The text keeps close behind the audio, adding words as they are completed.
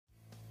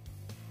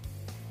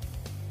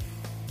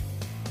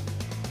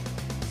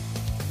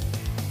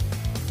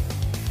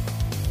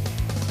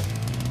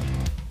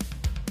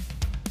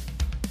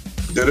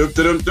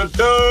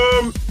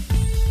Da-dum-da-dum-da-dum.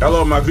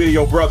 Hello, my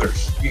video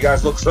brothers. You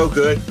guys look so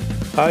good.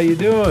 How you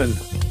doing?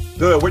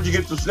 Good. Where'd you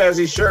get some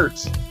snazzy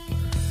shirts?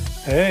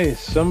 Hey,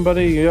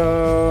 somebody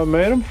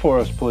made them for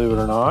us, believe it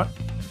or not.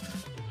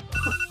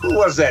 Who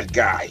was that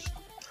guy?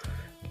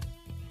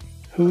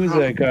 Who is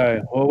that guy?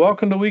 Well,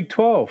 welcome to week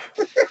 12.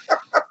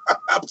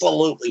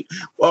 Absolutely.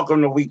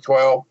 Welcome to week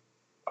 12.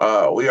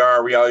 We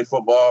are Reality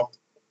Football,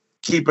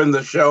 keeping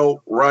the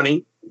show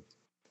running.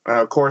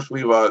 Of course,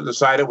 we've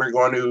decided we're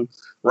going to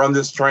run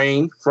this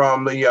train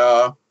from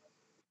the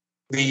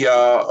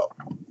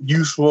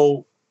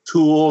useful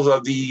tools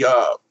of the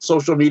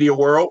social media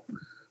world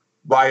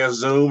via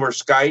Zoom or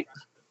Skype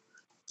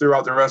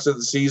throughout the rest of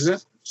the season.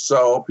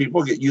 So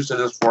people get used to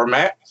this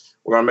format.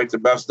 We're going to make the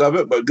best of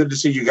it, but good to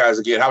see you guys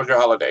again. How was your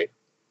holiday?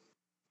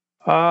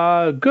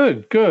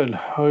 Good.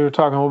 We were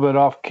talking a little bit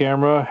off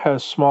camera. Had a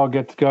small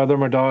get-together.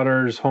 My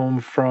daughter's home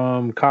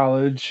from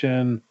college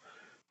and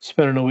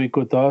spending a week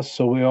with us.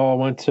 So we all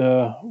went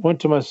to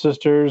my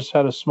sister's,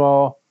 had a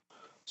small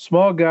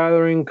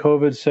gathering,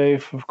 COVID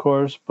safe, of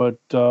course, but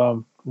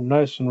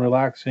nice and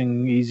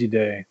relaxing, easy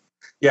day.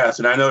 Yes,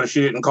 and I noticed she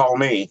didn't call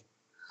me.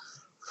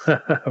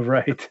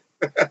 Right.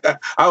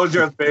 How was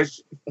your fish?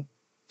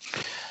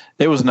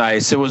 It was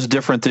nice. It was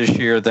different this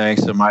year,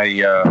 thanks to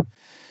my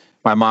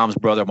mom's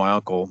brother, my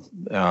uncle.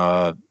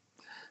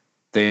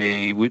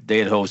 They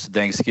had hosted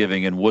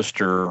Thanksgiving in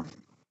Worcester,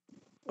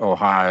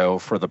 Ohio,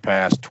 for the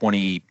past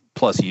 20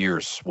 plus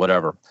years,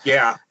 whatever.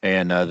 Yeah.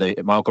 And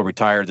my uncle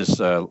retired this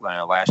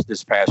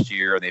past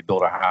year, and they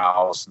built a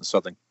house in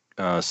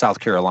South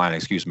Carolina,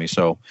 excuse me.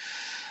 So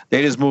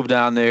they just moved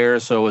down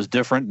there. So it was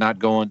different, not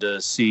going to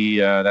see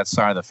that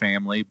side of the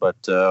family, but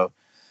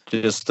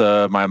just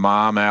my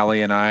mom,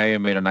 Allie, and I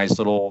made a nice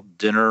little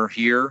dinner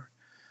here.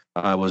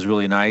 It was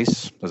really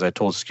nice. As I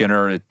told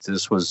Skinner,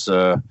 this was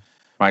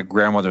my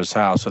grandmother's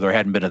house, so there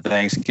hadn't been a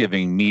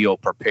Thanksgiving meal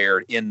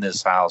prepared in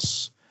this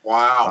house.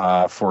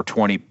 Wow. For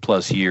 20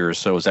 plus years.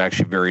 So it was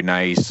actually very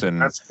nice,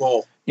 and that's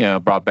cool.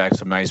 Brought back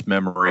some nice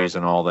memories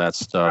and all that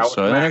stuff.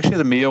 So and actually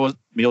the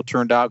meal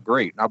turned out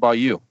great. How about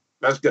you?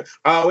 That's good.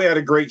 We had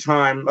a great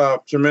time.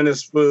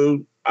 Tremendous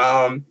food.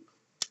 Of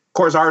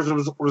course, ours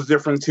was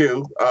different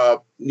too.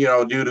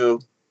 Due to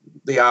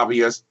the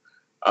obvious.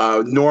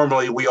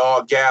 Normally we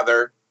all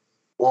gather.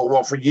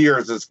 Well, for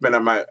years it's been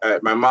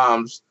at my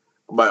mom's,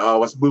 but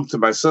was moved to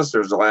my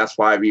sister's the last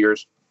 5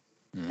 years.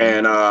 Mm-hmm.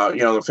 And,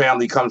 the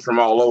family comes from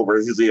all over.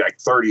 It's usually like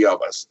 30 of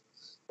us,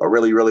 a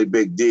really, really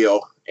big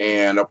deal.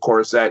 And, of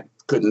course, that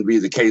couldn't be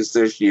the case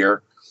this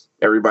year.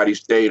 Everybody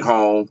stayed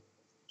home.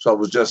 So it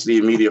was just the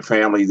immediate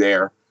family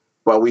there.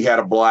 But we had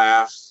a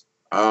blast.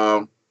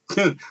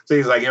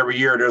 Seems like every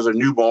year there's a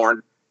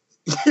newborn.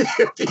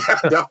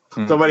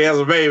 Somebody has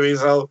a baby.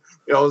 So,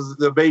 it was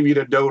the baby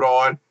to dote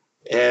on.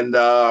 And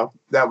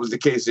that was the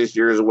case this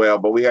year as well.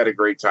 But we had a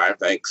great time.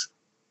 Thanks.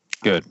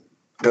 Good.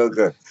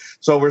 Good.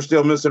 So we're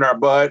still missing our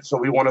bud. So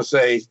we want to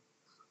say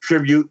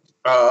tribute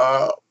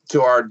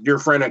to our dear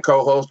friend and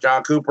co-host,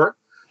 John Cooper.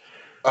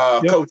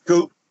 Yep. Coach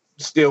Coop,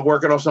 still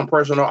working on some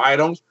personal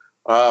items.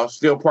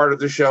 Still part of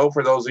the show,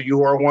 for those of you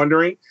who are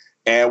wondering.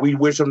 And we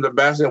wish him the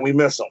best, and we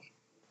miss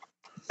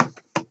him.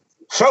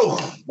 So,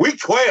 week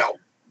 12.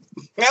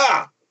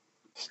 Yeah.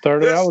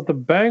 Started out with a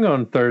bang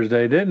on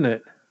Thursday, didn't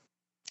it?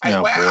 I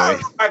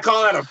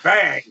call that a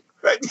bang.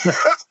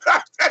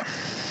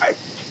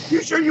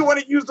 You sure you want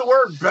to use the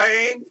word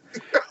bang?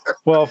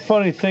 Well,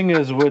 funny thing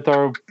is, with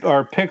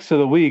our picks of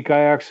the week, I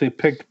actually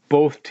picked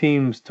both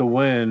teams to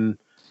win,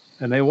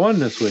 and they won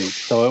this week,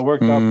 so it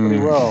worked out pretty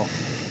well.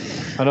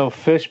 I know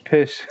Fish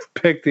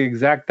picked the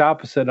exact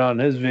opposite on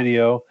his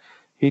video.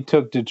 He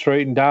took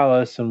Detroit and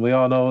Dallas, and we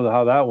all know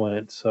how that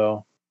went.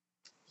 So,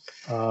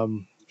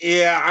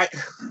 I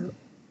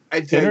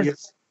tell you,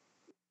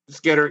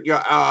 Skinner,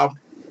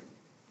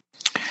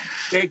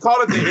 they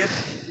call it the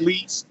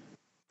least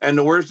and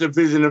the worst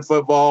division in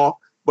football,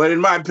 but in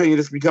my opinion,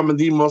 it's becoming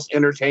the most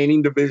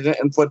entertaining division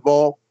in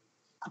football.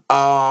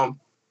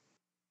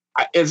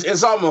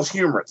 It's almost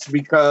humorous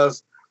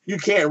because you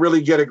can't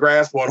really get a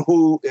grasp on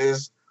who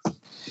is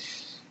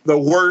the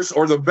worst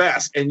or the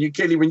best, and you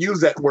can't even use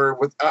that word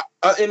with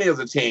any of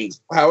the teams.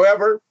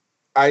 However,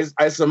 I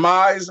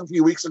surmised a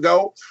few weeks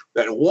ago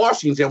that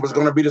Washington was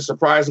going to be the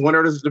surprise winner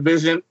of this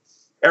division.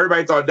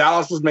 Everybody thought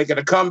Dallas was making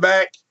a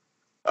comeback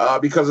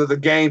because of the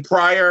game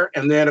prior,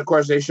 and then, of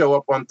course, they show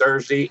up on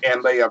Thursday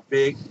and lay a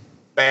big,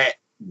 fat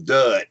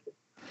dud.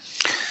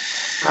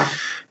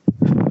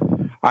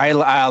 I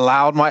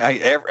allowed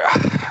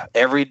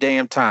every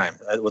damn time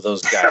with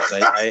those guys.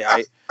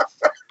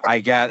 I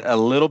got a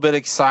little bit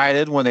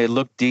excited when they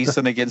looked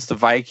decent against the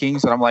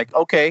Vikings, and I'm like,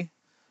 okay,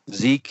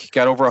 Zeke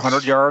got over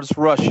 100 yards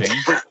rushing,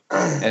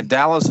 and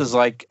Dallas is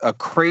like a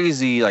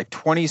crazy,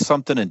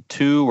 20-something and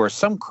 2 or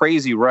some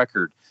crazy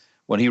record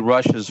when he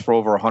rushes for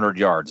over 100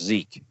 yards,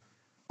 Zeke.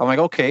 I'm like,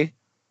 okay,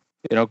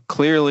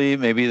 clearly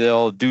maybe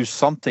they'll do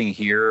something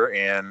here,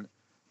 and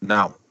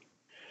no.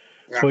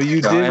 Well,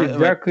 you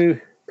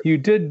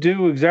did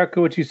do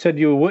exactly what you said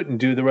you wouldn't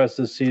do the rest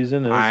of the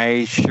season.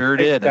 I sure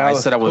did. I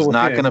said I was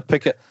not going to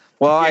pick it.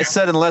 Well, I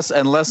said unless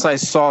I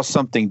saw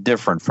something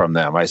different from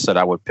them, I said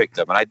I would pick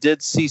them, and I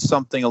did see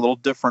something a little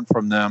different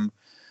from them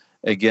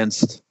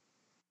against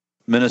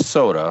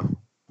Minnesota.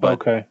 But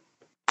okay.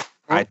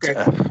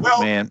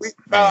 Well, man,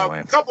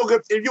 anyway. Couple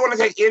good. If you want to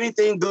take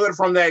anything good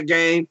from that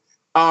game,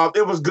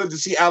 it was good to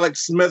see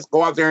Alex Smith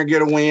go out there and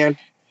get a win.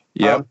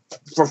 Yeah,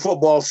 for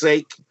football's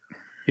sake.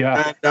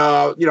 Yeah,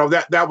 and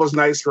that was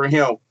nice for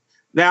him.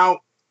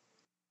 Now,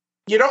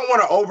 you don't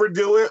want to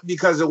overdo it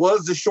because it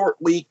was the short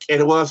week and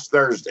it was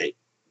Thursday.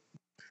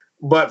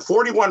 But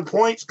 41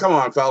 points, come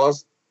on,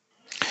 fellas.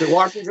 To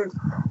Washington.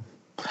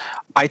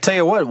 I tell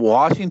you what,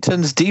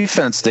 Washington's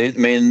defense, they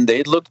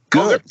looked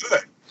good. Oh, they're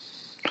good.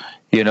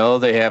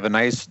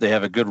 They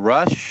have a good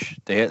rush.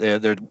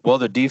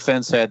 The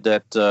defense had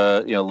that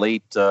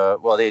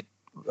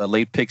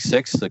late pick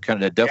six that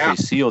kind of definitely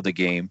sealed the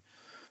game.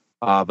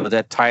 But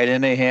that tight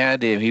end they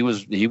had, he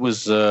was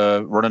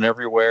running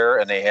everywhere,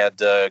 and they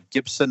had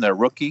Gibson, a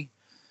rookie.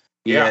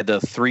 He had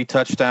 3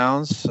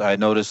 touchdowns. I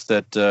noticed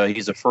that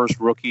he's the first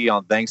rookie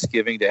on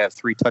Thanksgiving to have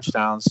 3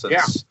 touchdowns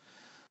since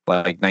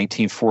like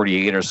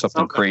 1948 or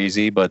something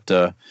crazy. But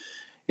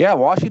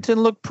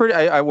Washington looked pretty.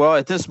 Well,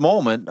 at this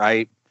moment,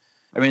 I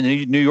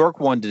mean, New York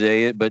won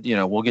today, but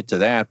we'll get to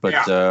that.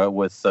 But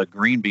with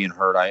Green being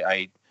hurt,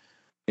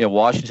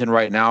 Washington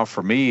right now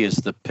for me is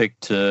the pick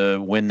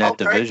to win that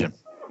division.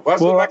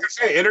 Well, like I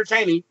said,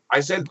 entertaining. I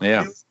said,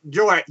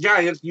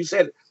 Giants. You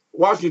said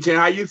Washington.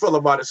 How you feel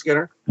about it,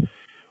 Skinner?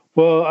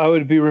 Well, I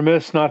would be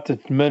remiss not to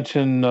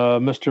mention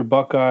Mr.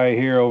 Buckeye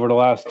here over the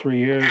last 3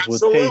 years.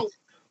 Absolutely. With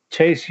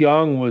Chase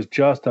Young was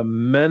just a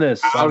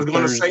menace. I was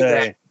going to say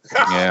that.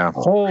 Yeah.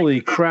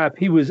 Holy crap.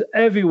 He was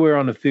everywhere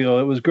on the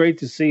field. It was great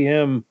to see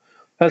him.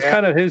 That's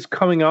kind of his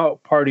coming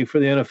out party for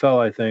the NFL,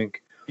 I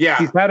think. Yeah.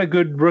 He's had a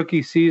good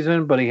rookie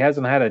season, but he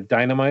hasn't had a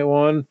dynamite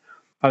one.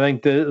 I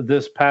think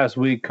this past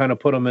week kind of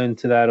put him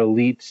into that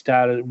elite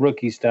status,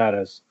 rookie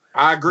status.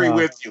 I agree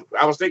with you.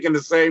 I was thinking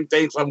the same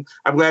thing, so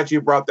I'm glad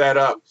you brought that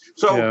up.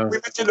 So we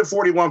mentioned the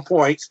 41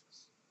 points.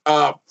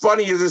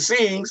 Funny as it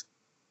seems,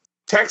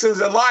 Texans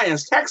and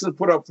Lions. Texans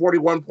put up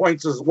 41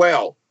 points as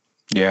well.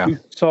 Yeah. We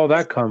saw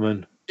that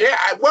coming. Yeah,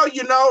 well,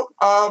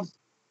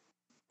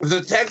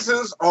 the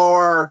Texans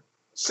are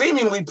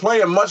seemingly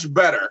playing much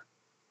better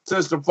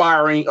since the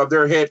firing of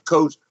their head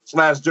coach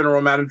 /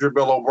 general manager,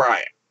 Bill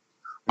O'Brien.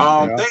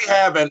 They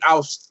have an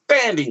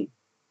outstanding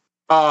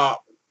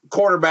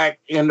quarterback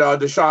in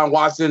Deshaun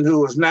Watson,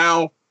 who is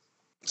now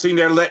seen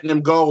there letting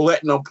him go,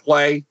 letting him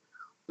play.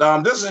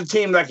 This is a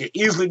team that can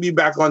easily be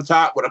back on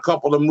top with a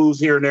couple of moves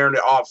here and there in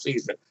the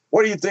offseason.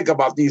 What do you think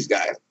about these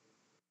guys?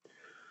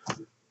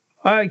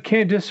 I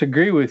can't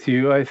disagree with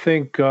you. I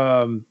think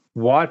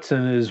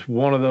Watson is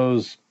one of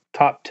those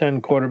top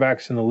 10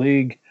 quarterbacks in the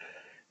league.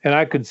 And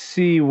I could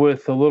see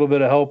with a little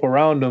bit of help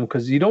around him,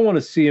 because you don't want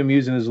to see him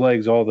using his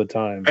legs all the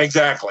time.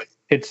 Exactly.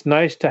 It's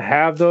nice to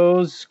have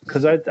those,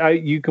 because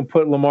you can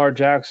put Lamar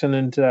Jackson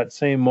into that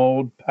same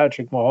mold,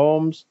 Patrick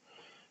Mahomes,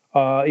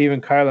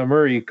 even Kyler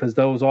Murray, because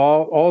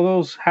all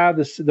those have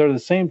this. They're the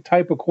same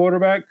type of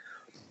quarterback,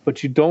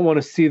 but you don't want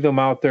to see them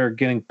out there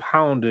getting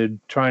pounded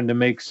trying to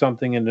make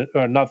something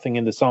or nothing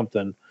into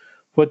something.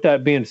 With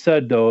that being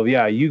said, though,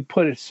 you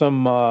put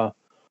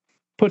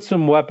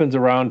some weapons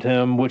around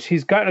him, which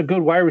he's got a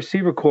good wide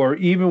receiver core,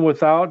 even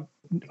without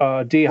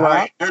D-Hop.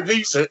 Right, they're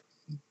decent.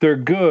 They're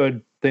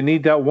good. They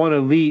need that one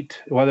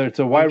elite, whether it's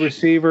a wide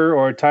receiver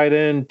or a tight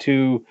end,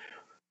 to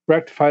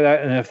rectify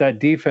that. And if that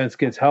defense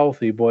gets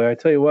healthy, boy, I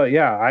tell you what,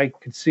 I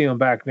could see them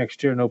back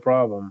next year, no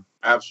problem.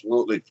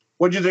 Absolutely.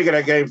 What'd you think of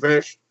that game,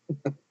 Fish?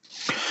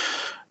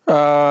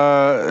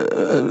 I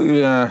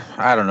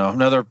don't know.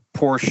 Another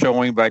poor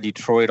showing by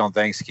Detroit on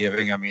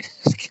Thanksgiving. I mean,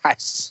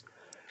 guys.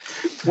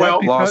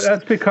 Well,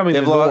 that's becoming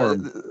the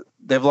norm.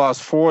 They've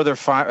lost 4 of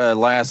their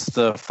last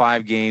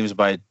 5 games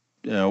by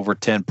over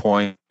 10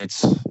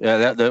 points.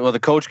 Yeah, the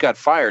coach got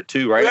fired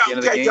too, right? Yeah, at the end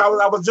of the game?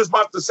 I was just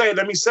about to say.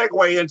 Let me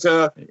segue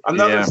into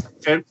another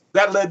section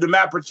that led to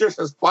Matt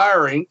Patricia's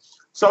firing.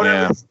 So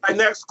that's my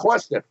next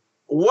question: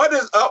 what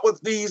is up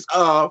with these?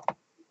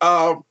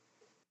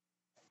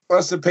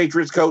 What's the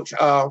Patriots coach?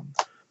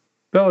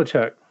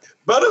 Belichick.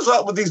 What is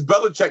up with these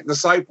Belichick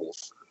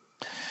disciples?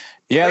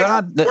 Yeah, they're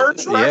not.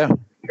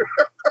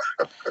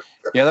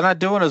 They're not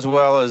doing as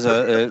well as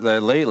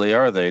lately,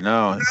 are they?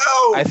 No.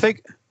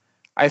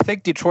 I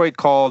think Detroit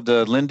called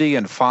Lindy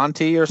and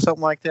Fonte or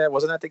something like that.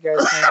 Wasn't that the guy's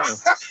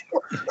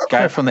name?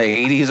 Guy from the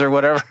 80s or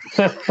whatever.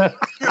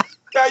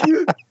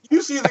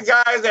 You see the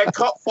guys that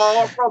cut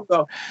fall from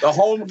the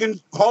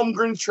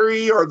Holmgren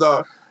tree, or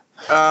the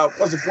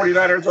what's the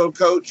 49ers old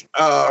coach?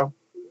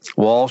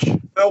 Walsh.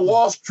 The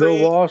Walsh tree.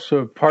 Bill Walsh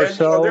or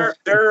Parcells. And,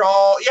 they're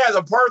all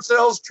the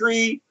Parcells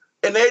tree,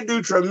 and they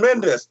do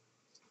tremendous.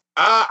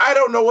 I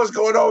don't know what's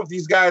going on with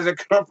these guys that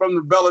come from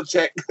the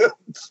Belichick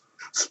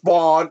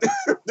spawn.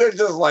 They're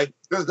just like,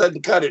 this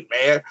doesn't cut it,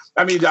 man.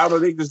 I mean, I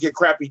don't think just get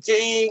crappy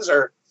teams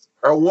or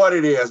what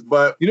it is,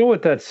 but you know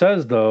what that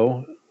says,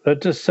 though?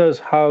 That just says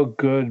how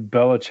good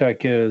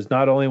Belichick is,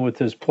 not only with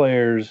his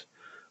players,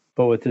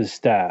 but with his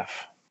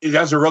staff.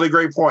 That's a really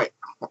great point.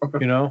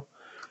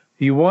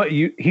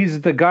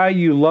 He's the guy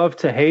you love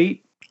to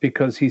hate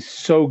because he's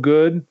so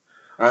good.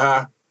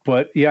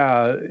 But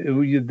yeah,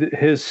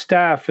 his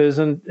staff is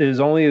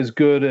only as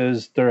good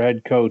as their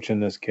head coach in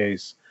this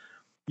case.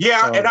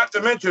 Yeah, and not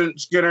to mention,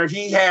 Skinner,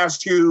 he has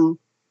to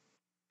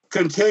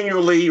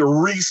continually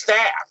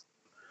restaff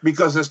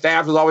because the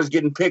staff is always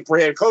getting picked for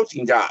head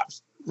coaching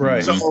jobs.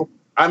 Right. So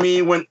I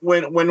mean,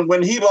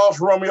 when he lost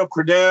Romeo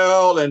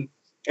Crennel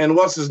and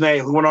what's his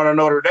name, who went on to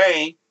Notre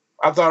Dame,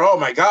 I thought, oh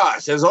my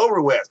gosh, it's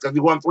over with because he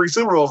won 3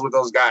 Super Bowls with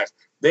those guys.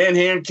 Then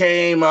here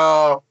came,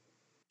 the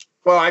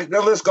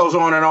list goes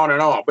on and on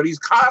and on. But he's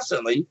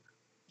constantly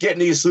getting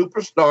these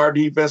superstar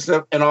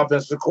defensive and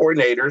offensive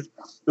coordinators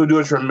who do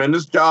a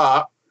tremendous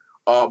job.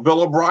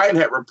 Bill O'Brien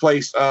had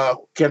replaced,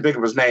 can't think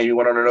of his name. He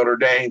went on to Notre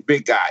Dame,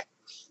 big guy.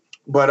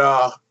 But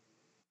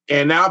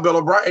and now Bill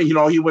O'Brien,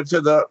 he went to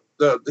the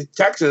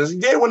Texas. He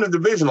did win the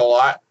division a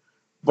lot,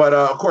 but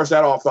of course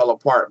that all fell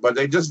apart. But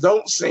they just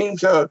don't seem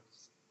to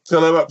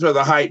live up to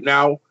the hype.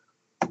 Now,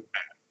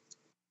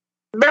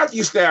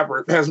 Matthew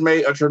Stafford has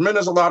made a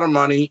tremendous amount of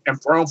money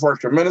and thrown for a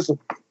tremendous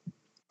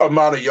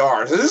amount of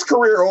yards. Is his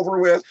career over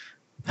with?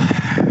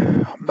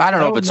 I don't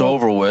know if it's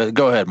over with.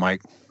 Go ahead,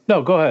 Mike.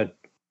 No, go ahead.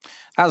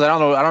 I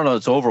don't know if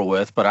it's over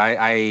with, but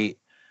I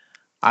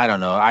don't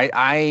know.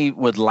 I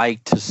would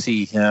like to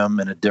see him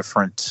in a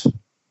different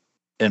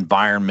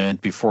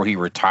environment before he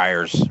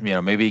retires.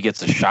 Maybe he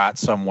gets a shot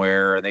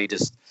somewhere, and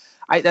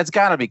that's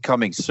got to be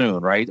coming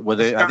soon, right?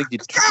 I think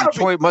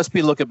Detroit must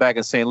be looking back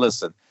and saying,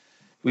 "Listen,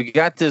 we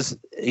got this.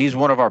 He's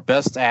one of our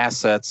best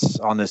assets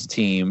on this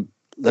team.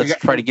 Let's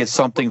try to get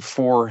something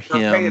for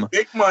him.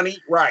 Big money,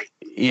 right?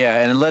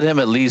 Yeah, and let him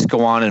at least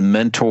go on and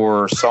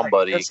mentor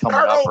somebody coming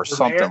up or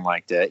something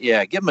like that.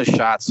 Yeah, give him a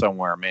shot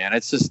somewhere, man.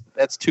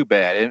 That's too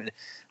bad."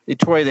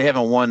 Detroit, they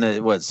haven't won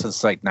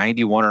since like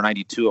 91 or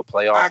 92 a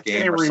playoff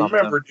game or something. I can't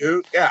remember,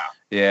 dude. Yeah.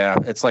 Yeah,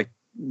 it's like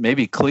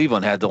maybe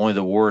Cleveland had only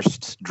the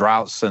worst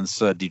drought since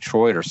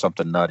Detroit or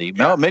something nutty.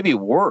 No, maybe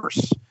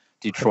worse.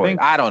 Detroit.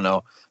 I don't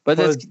know. But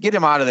let's get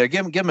him out of there.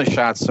 Give him a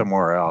shot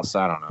somewhere else.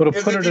 I don't know. But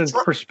to put it in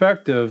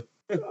perspective,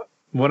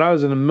 when I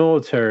was in the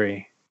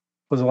military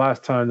was the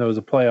last time there was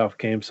a playoff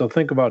game. So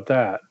think about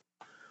that.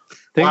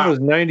 I think it was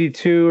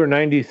 92 or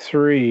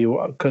 93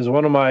 because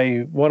one of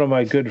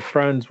my good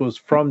friends was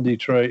from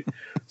Detroit,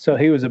 so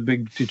he was a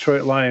big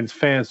Detroit Lions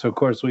fan. So of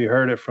course we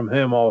heard it from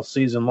him all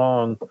season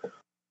long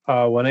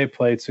when they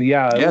played. So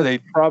they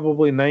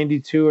probably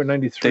 92 or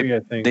 93. I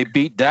think they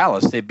beat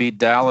Dallas. They beat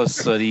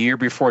Dallas the year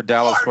before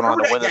Dallas went on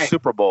to win the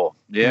Super Bowl.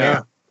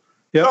 Yeah.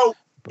 Yep. So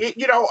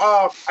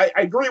I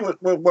agree with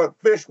what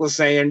Fish was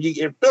saying.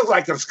 It feels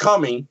like it's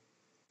coming,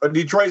 but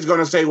Detroit's going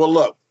to say, "Well,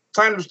 look.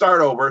 Time to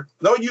start over.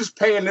 No use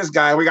paying this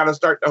guy. We got to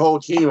start the whole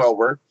team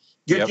over.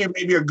 Get you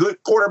maybe a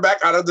good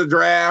quarterback out of the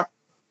draft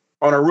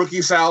on a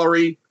rookie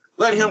salary.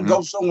 Let him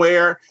go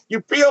somewhere." You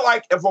feel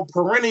like if a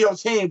perennial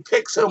team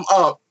picks him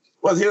up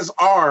with his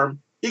arm,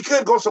 he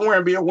could go somewhere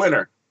and be a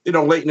winner,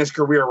 late in his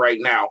career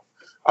right now.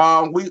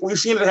 We've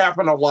seen it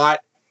happen a lot.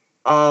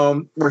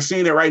 We're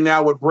seeing it right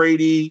now with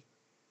Brady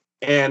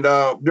and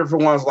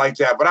different ones like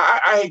that. But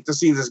I hate to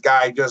see this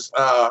guy just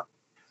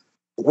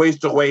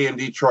waste away in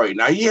Detroit.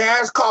 Now, he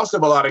has cost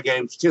him a lot of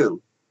games,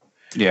 too.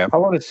 Yeah. I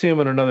want to see him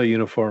in another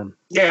uniform.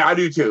 Yeah, I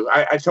do, too.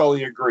 I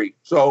totally agree.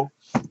 So,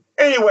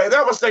 anyway,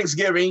 that was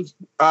Thanksgiving.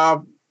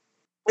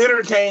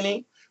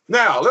 Entertaining.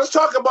 Now, let's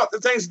talk about the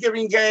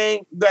Thanksgiving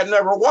game that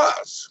never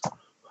was.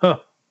 Huh.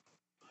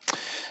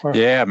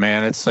 Yeah,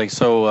 man, it's like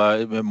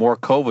more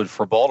COVID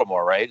for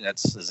Baltimore, right?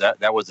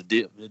 That was a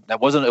deal. It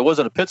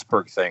wasn't a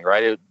Pittsburgh thing,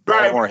 right?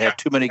 Baltimore had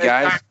too many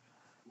guys.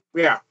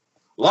 Yeah,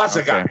 lots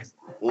of guys.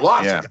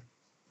 Lots of guys.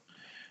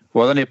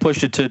 Well, then they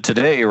pushed it to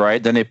today,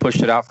 right? Then they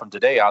pushed it out from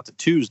today out to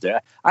Tuesday.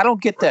 I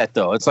don't get that,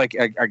 though. It's like,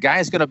 are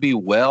guys going to be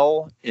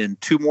well in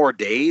 2 more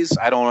days?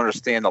 I don't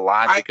understand the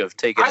logic of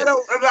taking it. I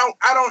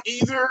don't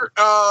either.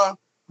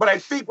 But I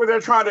think what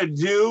they're trying to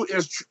do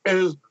is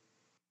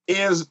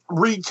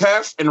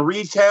retest and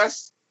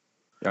retest.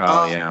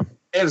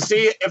 And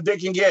see if they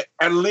can get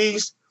at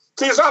least.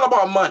 See, it's all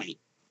about money.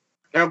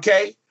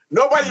 Okay?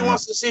 Nobody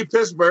wants to see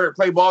Pittsburgh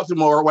play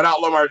Baltimore without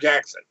Lamar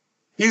Jackson.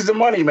 He's the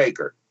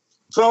moneymaker.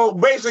 So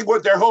basically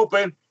what they're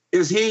hoping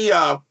is he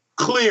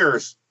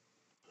clears,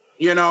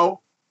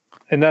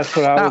 And that's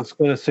what I was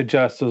going to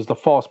suggest is the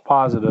false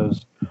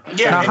positives.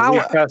 Yeah.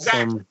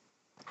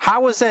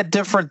 How is that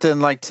different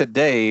than like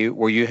today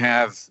where you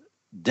have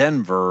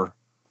Denver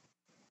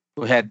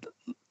who had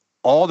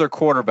all their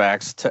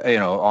quarterbacks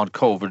on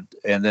COVID,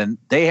 and then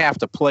they have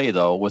to play,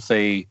 though, with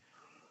a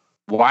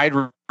wide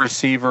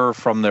receiver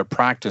from their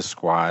practice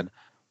squad.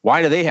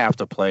 Why do they have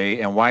to play,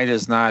 and why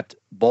does not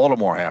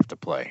Baltimore have to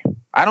play?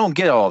 I don't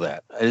get all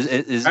that.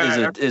 Is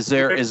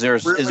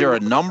there a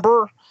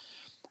number?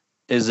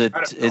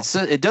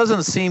 It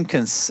doesn't seem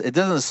it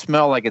doesn't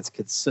smell like it's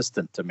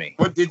consistent to me.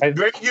 But you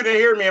didn't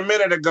hear me a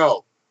minute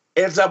ago.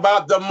 It's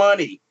about the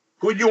money.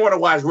 Who do you want to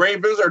watch,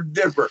 Ravens or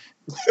Denver?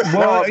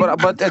 Well,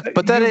 but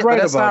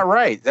that's not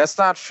right. That's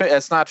not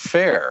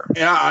fair.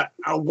 Yeah,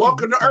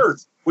 welcome to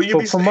Earth. Will you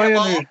be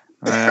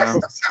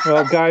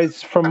Well,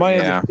 guys, from my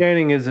Yeah.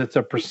 understanding is it's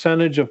a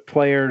percentage of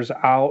players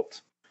out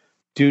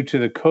due to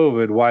the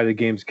COVID why the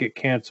games get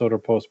canceled or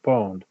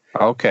postponed.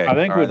 Okay. I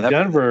think All right. with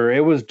Denver,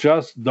 it was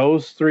just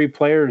those 3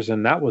 players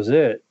and that was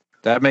it.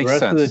 That The makes rest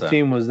sense. of the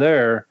team was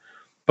there.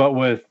 But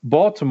with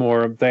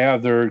Baltimore, they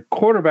have their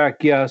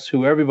quarterback, yes,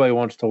 who everybody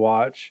wants to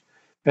watch,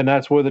 and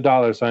that's where the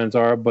dollar signs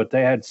are. But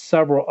they had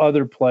several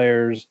other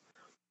players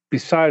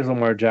besides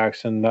Lamar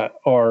Jackson that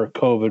are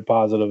COVID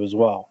positive as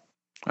well.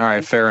 All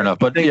right, fair enough.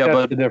 I But think yeah, that's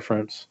but the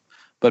difference.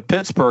 But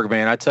Pittsburgh,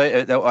 man, I tell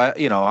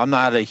you, I'm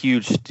not a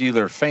huge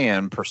Steeler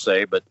fan per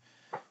se, but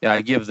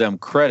I give them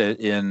credit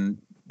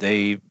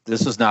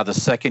this is now the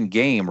second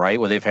game, right,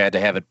 where they've had to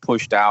have it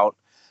pushed out.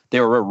 They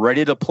were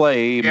ready to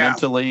play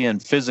mentally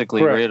and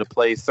physically, Correct. ready to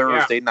play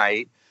Thursday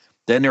night.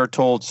 Then they're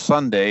told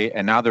Sunday,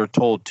 and now they're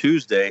told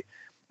Tuesday.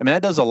 I mean,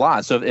 that does a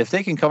lot. So if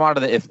they can come out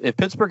of if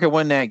Pittsburgh can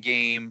win that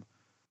game,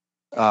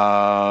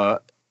 I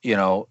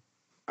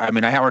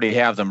mean, I already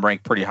have them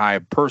ranked pretty high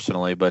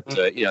personally, but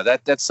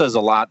that says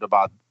a lot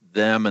about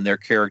them and their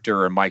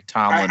character and Mike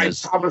Tomlin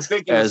as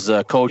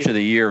coach of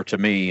the year to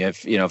me.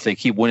 If they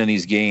keep winning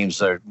these games,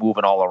 they're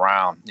moving all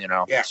around.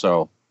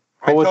 So.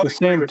 But with the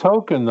same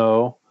token,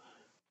 though,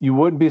 you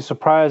wouldn't be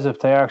surprised if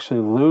they actually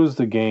lose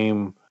the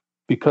game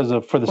for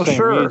the same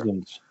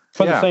reasons.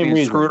 For the same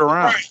reason. Screwed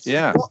around. Right.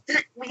 Yeah. Well,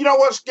 you know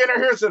what, Skinner?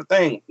 Here's the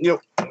thing.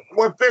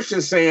 What Fish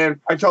is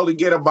saying, I totally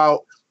get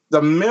about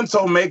the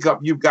mental makeup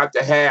you've got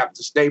to have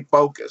to stay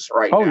focused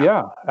now. Oh,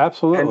 yeah,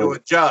 absolutely. And to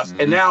adjust.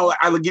 Mm-hmm. And now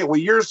I get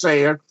what you're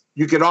saying.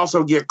 You can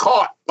also get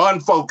caught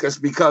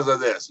unfocused because of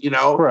this,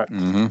 Correct.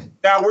 Mm-hmm.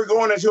 Now we're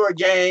going into a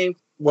game.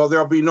 Well,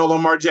 there'll be no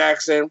Lamar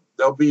Jackson.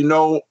 There'll be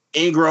no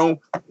Ingram,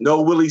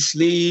 no Willie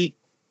Snead.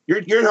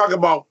 You're talking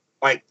about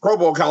like Pro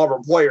Bowl caliber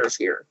players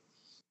here.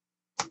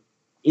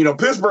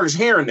 Pittsburgh's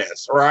hearing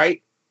this,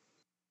 right?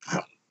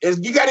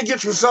 You got to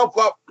get yourself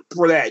up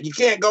for that. You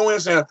can't go in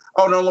and say,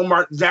 oh, no,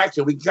 Lamar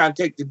Jackson, we can kind of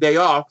take the day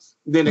off.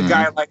 Then a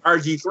guy like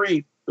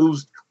RG3,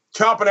 who's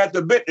chomping at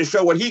the bit to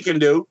show what he can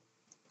do,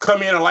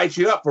 come in and light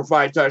you up for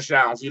 5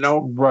 touchdowns,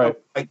 Right.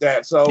 Like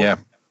that. So,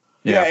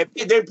 yeah,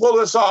 if they pull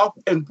this off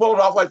and pull it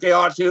off like they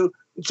ought to,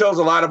 it shows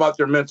a lot about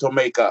their mental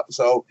makeup.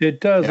 So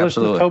it does.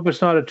 Absolutely. Let's hope it's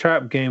not a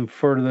trap game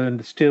for the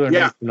Steelers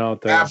Nation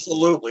out there.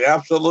 Absolutely.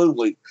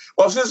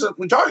 Well, since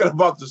we're talking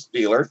about the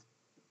Steelers,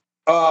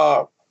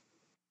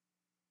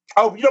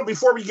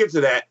 before we get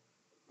to that,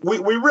 we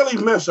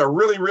really missed a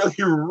really, really,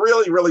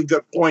 really, really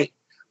good point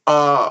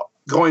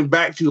going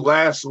back to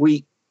last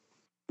week.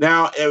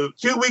 Now,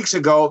 2 weeks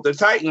ago, the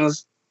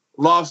Titans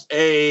lost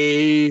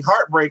a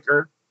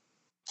heartbreaker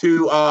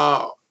to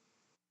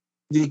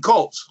the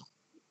Colts.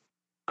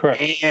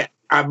 Correct. And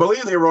I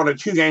believe they were on a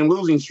 2-game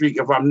losing streak,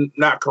 if I'm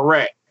not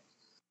correct.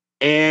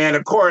 And,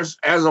 of course,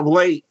 as of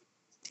late,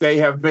 they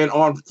have been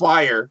on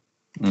fire.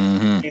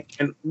 Mm-hmm.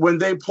 And when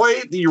they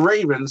played the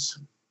Ravens,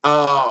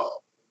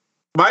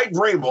 Mike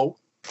Vrabel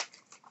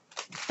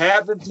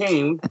had the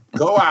team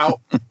go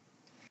out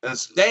and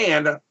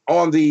stand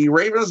on the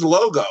Ravens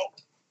logo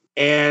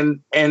and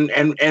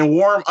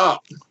warm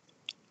up.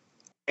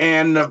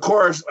 And of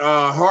course,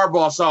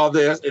 Harbaugh saw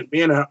this, and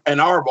being an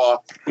Harbaugh,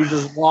 he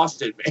just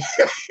lost it, man.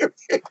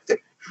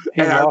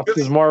 He lost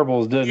his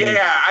marbles, didn't he?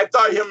 Yeah, I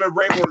thought him and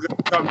Vrabel were going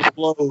to come to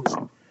blows.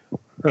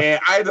 And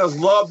I just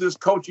love this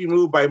coaching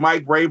move by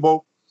Mike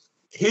Vrabel.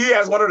 He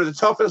has one of the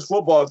toughest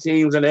football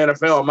teams in the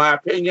NFL, in my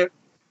opinion.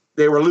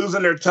 They were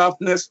losing their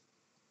toughness.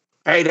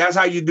 Hey, that's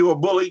how you do a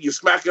bully. You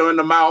smack him in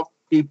the mouth.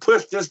 He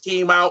pushed his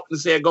team out and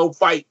said, go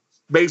fight,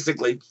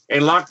 basically,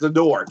 and locked the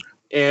door.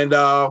 And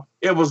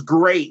it was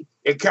great.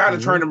 It kind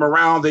of turned them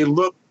around. They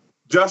look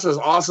just as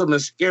awesome and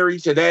scary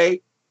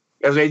today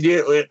as they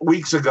did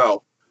weeks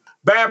ago.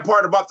 Bad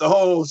part about the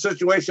whole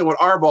situation with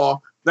Harbaugh,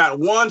 not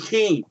one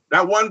team,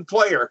 not one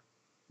player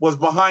was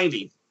behind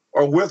him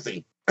or with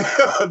him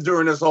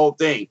during this whole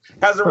thing.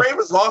 Has the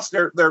Ravens lost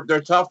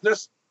their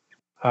toughness?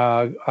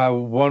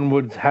 One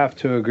would have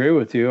to agree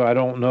with you. I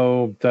don't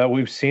know that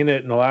we've seen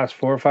it in the last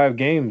 4 or 5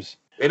 games.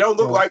 They don't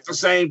look like the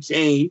same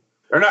team.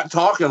 They're not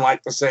talking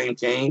like the same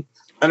team.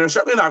 And they're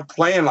certainly not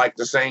playing like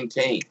the same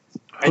team.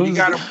 And you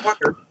got to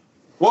wonder,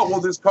 what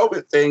will this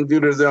COVID thing do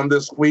to them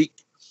this week?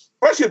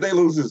 Especially if they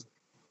lose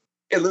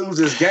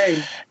this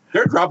game.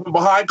 They're dropping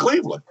behind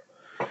Cleveland.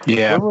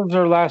 Yeah. What was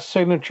their last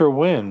signature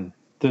win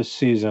this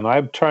season?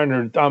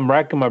 I'm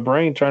racking my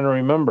brain trying to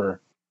remember.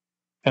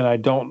 And I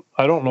don't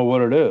know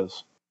what it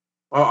is.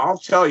 Well, I'll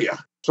tell you.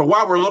 So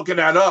while we're looking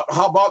that up,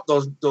 how about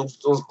those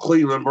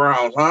Cleveland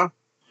Browns, huh?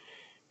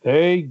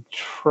 They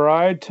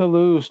tried to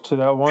lose to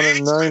that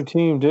 1-9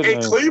 team, didn't they?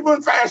 In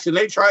Cleveland fashion,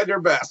 they tried their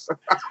best.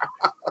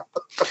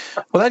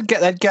 Well,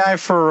 that guy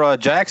for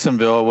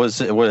Jacksonville, was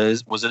it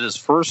his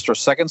first or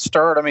second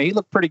start? I mean, he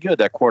looked pretty good,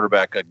 that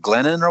quarterback,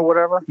 Glennon or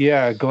whatever.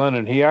 Yeah,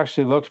 Glennon. He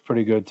actually looked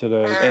pretty good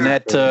today. And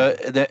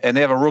and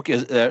they have a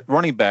rookie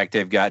running back.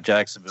 They've got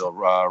Jacksonville,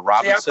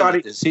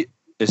 Robinson.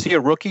 Is he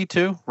a rookie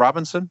too,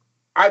 Robinson?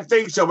 I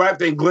think so, but I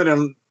think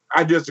Glennon.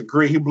 I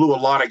disagree. He blew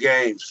a lot of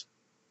games.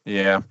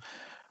 Yeah.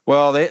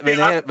 Well, they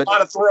had a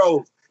lot of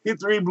throws. He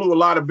blew a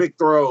lot of big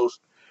throws.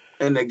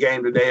 in the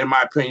game today, in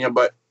my opinion.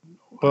 But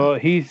Well,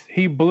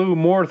 he blew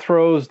more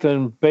throws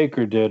than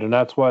Baker did, and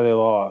that's why they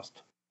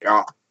lost.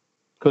 yeah,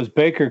 Because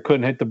Baker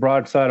couldn't hit the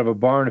broadside of a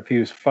barn if he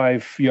was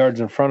 5 yards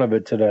in front of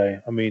it today.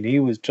 I mean, he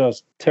was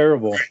just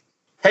terrible.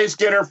 hey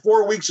Skinner,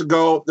 4 weeks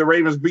ago the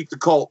Ravens beat the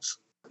Colts.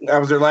 That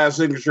was their last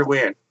signature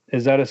win.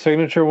 Is that a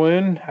signature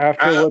win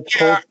after what the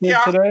Colts did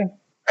today?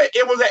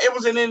 It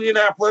was in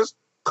Indianapolis.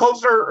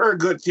 Colts are a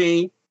good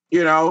team.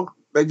 You know,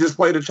 they just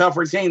played a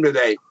tougher team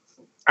today.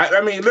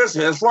 I mean,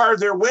 listen, as far as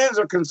their wins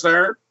are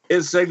concerned,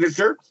 it's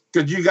signature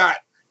because you got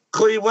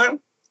Cleveland,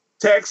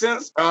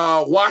 Texans,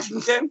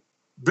 Washington,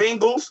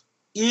 Bengals,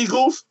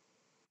 Eagles,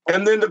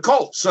 and then the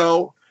Colts.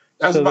 So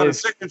that's about as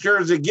signature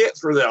as it gets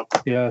for them.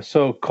 Yeah,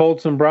 so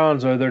Colts and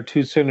Browns are their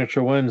 2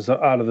 signature wins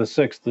out of the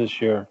 6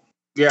 this year.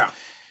 Yeah.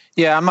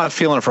 Yeah, I'm not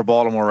feeling it for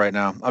Baltimore right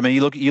now. I mean,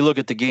 you look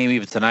at the game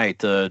even tonight,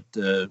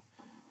 the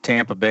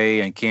Tampa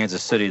Bay and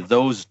Kansas City.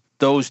 Those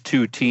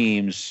 2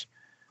 teams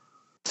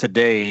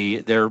today,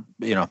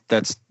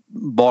 that's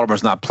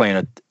Baltimore's not playing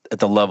at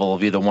the level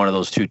of either one of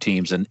those 2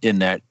 teams in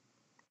that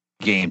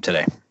game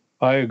today.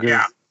 I agree.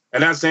 Yeah,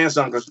 and that's saying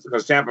something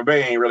because Tampa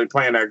Bay ain't really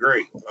playing that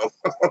great. So.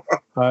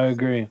 I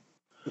agree.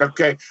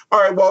 Okay. All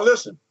right. Well,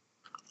 listen,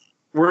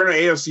 we're in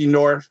the AFC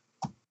North.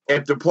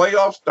 If the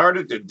playoffs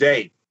started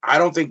today, I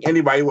don't think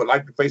anybody would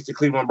like to face the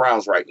Cleveland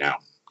Browns right now.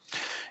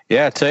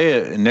 Yeah, I tell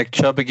you, Nick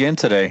Chubb again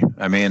today.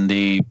 I mean,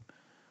 the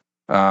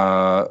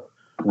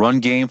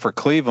run game for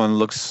Cleveland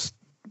looks,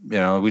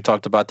 we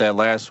talked about that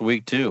last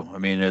week too. I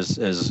mean, as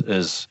weak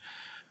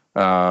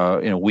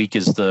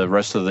as the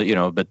rest of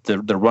but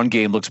the run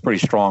game looks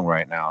pretty strong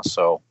right now.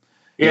 So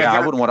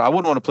I wouldn't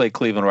want to play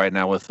Cleveland right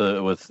now with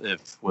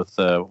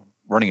the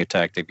running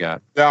attack they've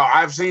got. Now,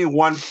 I've seen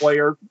one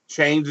player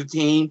change the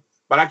team,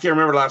 but I can't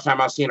remember the last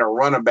time I've seen a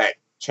running back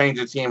change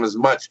the team as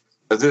much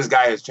as this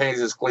guy has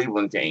changed his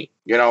Cleveland team.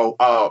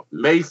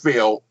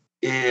 Mayfield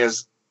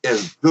is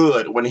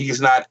good when he's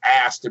not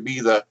asked to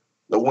be the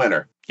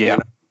winner. Yeah.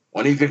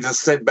 When he can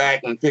just sit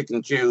back and pick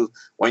and choose.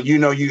 When you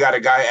got a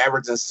guy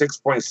averaging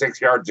 6.6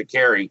 yards a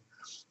carry,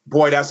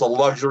 boy, that's a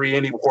luxury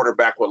any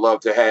quarterback would love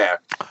to have.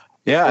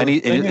 Yeah, and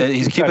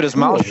he's keeping his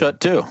mouth shut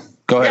too.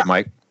 Go ahead,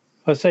 Mike.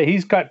 I say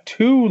he's got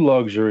 2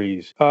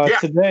 luxuries.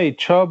 Today,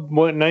 Chubb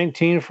went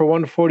 19 for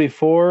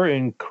 144,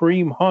 and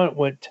Kareem Hunt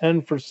went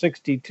 10 for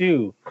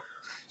 62.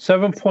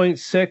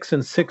 7.6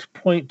 and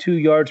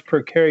 6.2 yards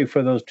per carry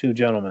for those 2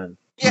 gentlemen.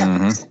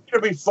 Yeah, It's going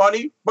to be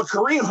funny, but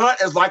Kareem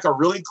Hunt is like a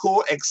really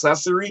cool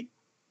accessory.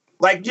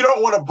 Like, you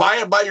don't want to buy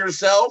it by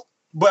yourself,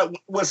 but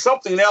with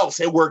something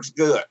else, it works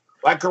good.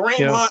 Like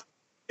Kareem Hunt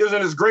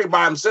isn't as great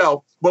by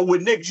himself, but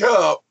with Nick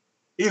Chubb,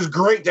 he's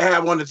great to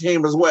have on the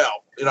team as well.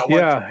 I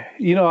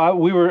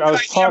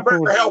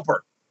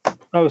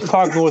was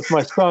talking with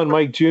my son,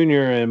 Mike Jr.,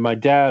 and my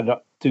dad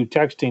through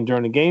texting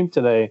during the game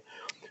today.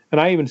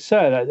 And I even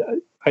said,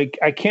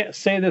 I can't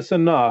say this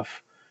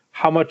enough,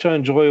 how much I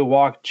enjoy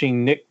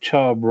watching Nick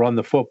Chubb run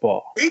the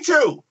football. Me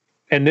too.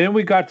 And then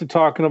we got to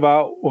talking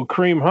about,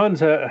 Kareem Hunt's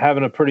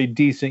having a pretty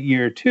decent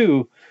year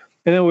too.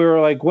 And then we were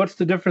like, what's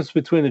the difference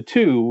between the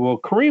 2? Well,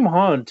 Kareem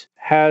Hunt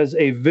has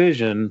a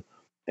vision,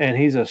 and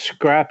he's a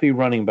scrappy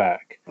running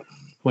back.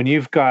 When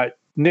you've got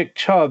Nick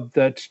Chubb,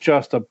 that's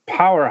just a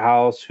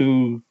powerhouse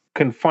who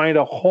can find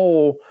a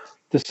hole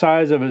the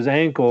size of his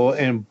ankle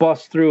and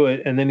bust through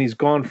it, and then he's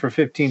gone for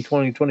 15,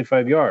 20,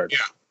 25 yards. Yeah.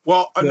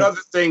 Well, another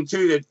thing,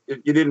 too, that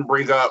you didn't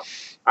bring up,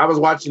 I was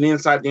watching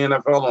Inside the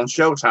NFL on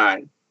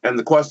Showtime, and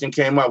the question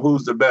came up,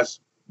 who's the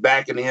best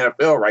back in the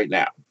NFL right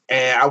now?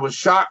 And I was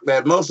shocked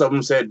that most of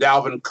them said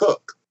Dalvin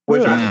Cook,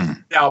 which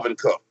Dalvin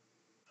Cook.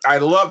 I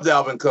love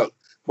Dalvin Cook,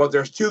 but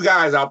there's 2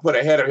 guys I'll put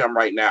ahead of him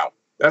right now.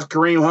 That's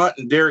Kareem Hunt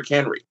and Derrick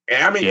Henry.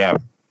 And I mean,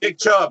 Nick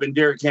Chubb and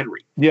Derrick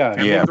Henry.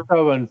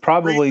 And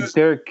probably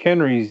Derrick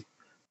Henry's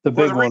the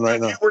big one right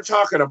now. We're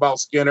talking about,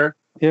 Skinner.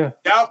 Yeah.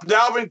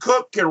 Dalvin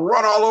Cook can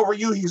run all over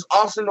you. He's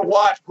awesome to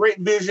watch. Great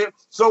vision.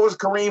 So is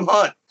Kareem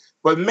Hunt.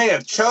 But,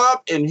 man,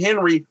 Chubb and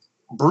Henry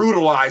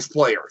brutalize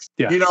players.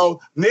 Yeah.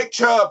 Nick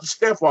Chubb's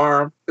stiff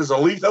arm is a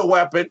lethal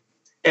weapon,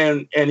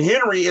 and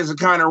Henry is the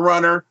kind of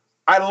runner.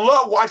 I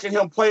love watching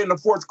him play in the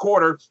fourth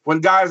quarter when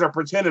guys are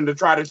pretending to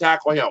try to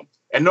tackle him,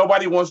 and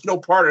nobody wants no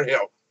part of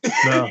him.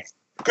 No.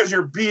 Because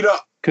you're beat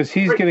up. Because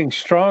he's getting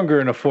stronger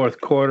in the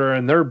fourth quarter,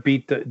 and they're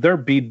beat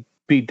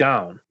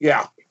down.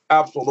 Yeah.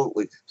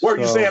 Absolutely. What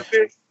are you saying,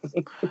 Fish?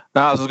 No,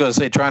 I was going to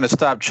say, trying to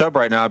stop Chubb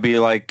right now would be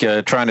like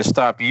trying to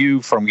stop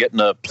you from getting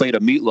a plate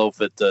of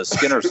meatloaf at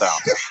Skinner's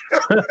house.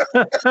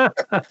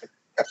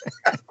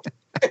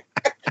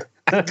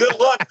 Good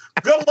luck.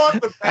 Good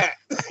luck with that.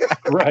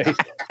 Right.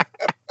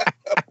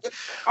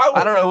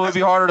 I don't know. It would be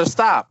harder to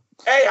stop.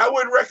 Hey, I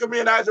wouldn't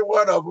recommend either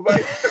one of them.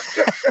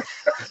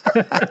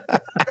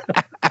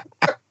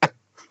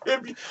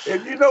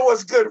 If you know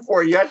what's good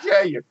for you, I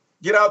tell you.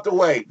 Get out the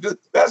way.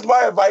 That's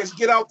my advice.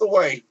 Get out the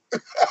way.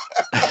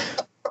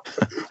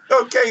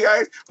 Okay,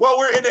 guys. Well,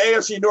 we're in the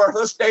AFC North.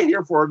 Let's stay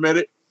here for a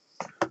minute.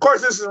 Of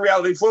course, this is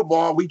reality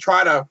football. We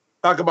try to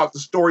talk about the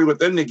story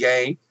within the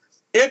game.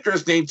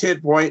 Interesting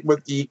tidpoint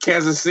with the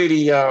Kansas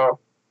City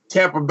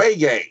Tampa Bay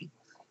game.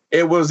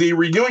 It was the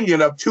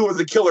reunion of two of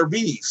the killer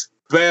bees,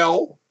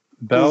 Bell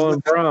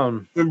and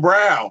Brown. And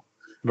Brown.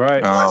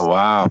 Right. Oh,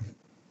 wow.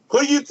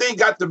 Who do you think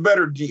got the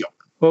better deal?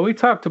 Well, we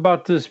talked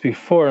about this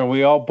before, and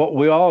we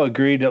all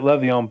agreed that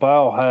Le'Veon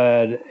Bell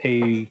had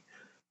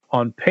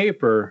on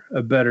paper,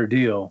 a better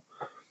deal.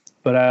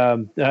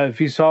 But if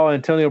you saw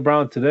Antonio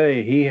Brown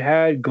today, he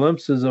had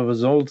glimpses of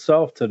his old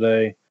self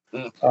today.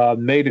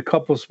 Made a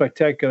couple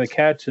spectacular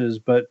catches,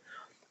 but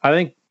I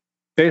think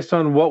based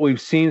on what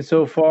we've seen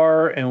so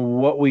far and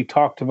what we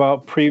talked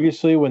about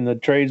previously when the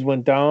trades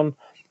went down,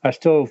 I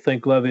still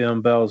think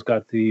Le'Veon Bell's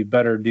got the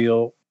better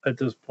deal at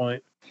this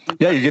point.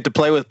 Yeah, you get to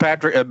play with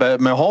Patrick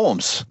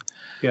Mahomes.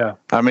 Yeah.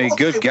 I mean,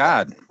 good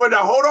God. But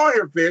now hold on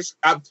here, Fish.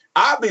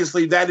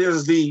 Obviously, that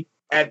is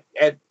at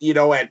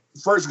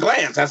first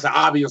glance, that's the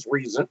obvious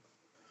reason.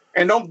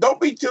 And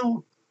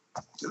don't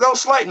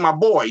slight my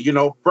boy.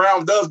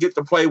 Brown does get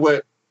to play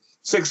with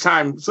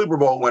 6-time Super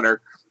Bowl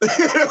winner,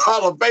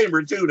 Hall of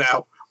Famer too.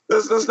 Now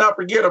let's not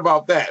forget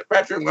about that.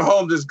 Patrick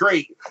Mahomes is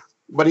great,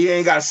 but he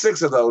ain't got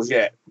 6 of those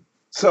yet.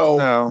 So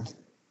no.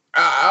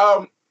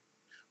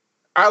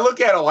 I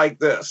look at it like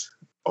this: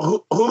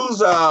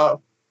 who's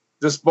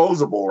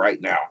disposable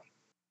right now?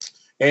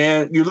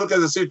 And you look at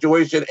the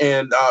situation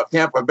in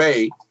Tampa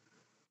Bay.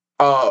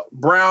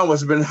 Brown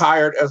has been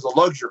hired as a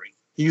luxury.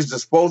 He's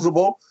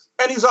disposable,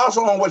 and he's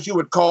also on what you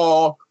would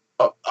call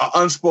a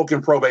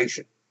unspoken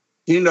probation.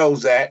 He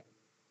knows that.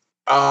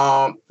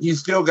 He's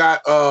still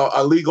got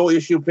a legal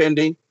issue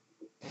pending,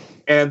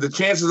 and the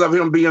chances of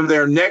him being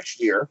there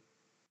next year,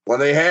 when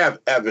they have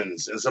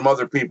Evans and some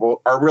other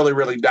people, are really,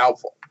 really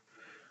doubtful.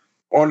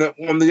 On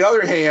the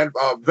other hand,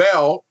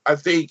 Bell, I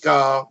think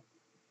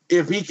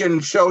if he can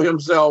show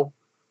himself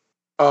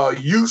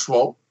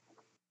useful,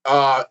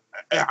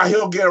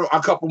 he'll get a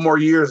couple more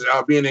years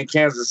being in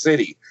Kansas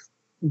City.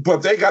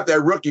 But they got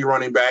that rookie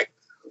running back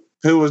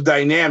who was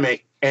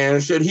dynamic,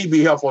 and should he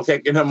be helpful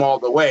taking him all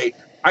the way,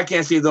 I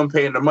can't see them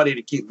paying the money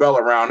to keep Bell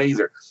around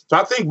either. So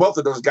I think both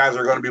of those guys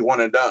are going to be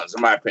one and dones,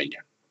 in my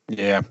opinion.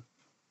 Yeah.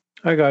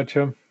 I got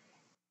you.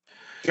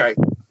 Okay.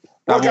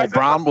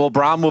 Will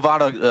Brown move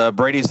out of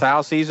Brady's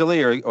house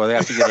easily, or they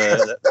have to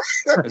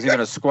is he going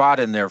to squat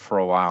in there for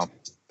a while?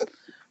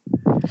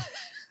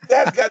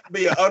 That's got to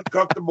be an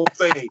uncomfortable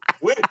thing.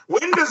 When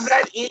does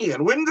that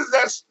end? When does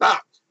that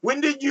stop? When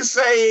did you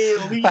say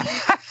leave?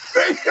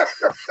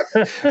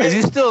 Is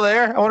he still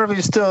there? I wonder if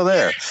he's still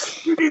there.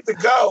 You need to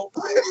go.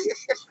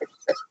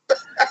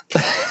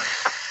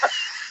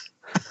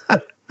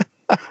 I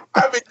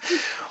mean,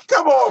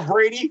 come on,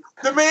 Brady.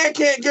 The man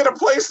can't get a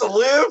place to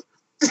live.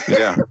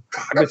 Yeah.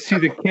 I could see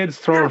the kids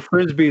throwing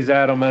frisbees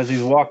at him as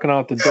he's walking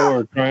out the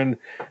door, trying,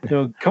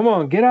 come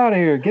on, get out of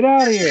here, get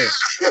out of here.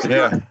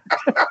 Yeah.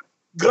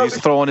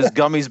 He's throwing his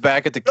gummies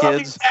back at the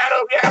kids.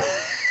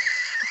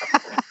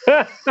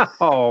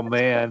 Oh,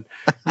 man.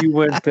 You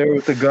went there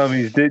with the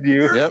gummies, did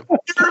you? Yep.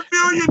 You're a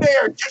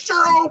millionaire. Get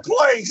your own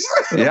place.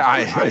 Yeah,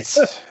 I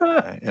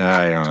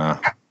don't know.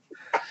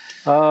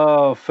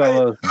 Oh,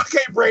 fellas. Okay,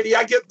 Brady,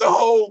 I get the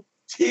whole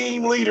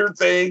team leader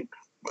thing,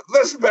 but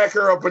let's back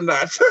her up a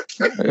notch.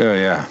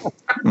 Yeah.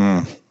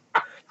 Mm.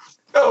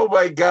 Oh,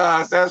 my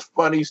gosh. That's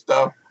funny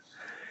stuff.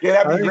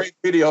 Yeah, that'd be a great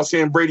video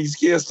seeing Brady's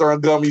kids throwing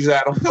gummies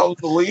at him. Tell him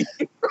to leave.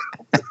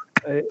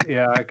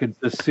 Yeah, I could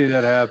just see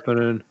that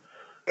happening.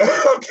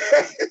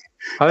 Okay.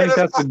 I think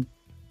that's a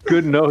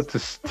good note to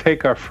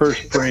take our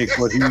first break.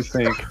 What do you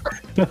think?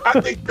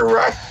 I think you're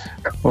right.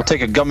 We'll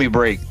take a gummy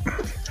break.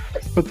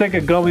 We'll take a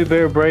gummy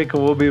bear break,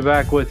 and we'll be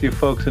back with you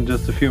folks in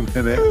just a few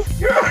minutes.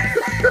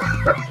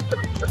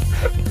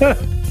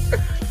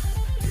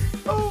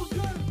 Oh,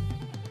 God.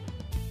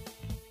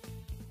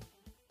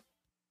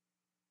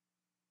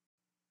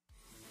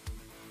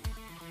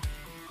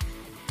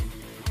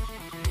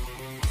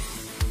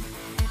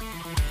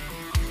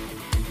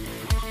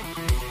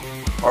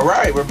 All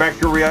right, we're back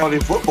to Reality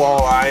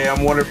Football. I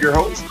am one of your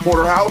hosts,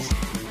 Porterhouse.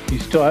 You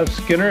still have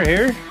Skinner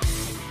here?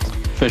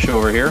 Fish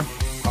over here.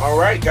 All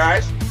right,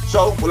 guys.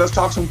 So let's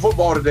talk some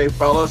football today,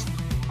 fellas.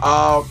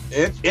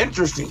 It's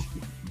interesting,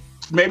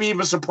 maybe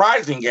even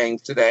surprising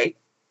games today.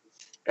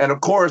 And,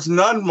 of course,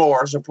 none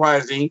more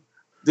surprising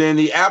than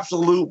the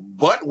absolute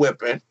butt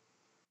whipping,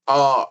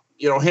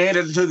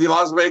 handed to the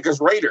Las Vegas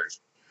Raiders,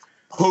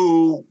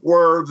 who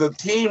were the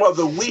team of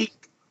the week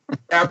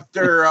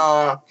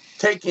after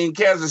taking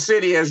Kansas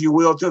City, as you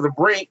will, to the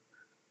brink.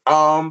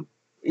 A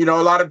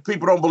lot of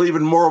people don't believe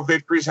in moral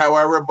victories,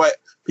 however, but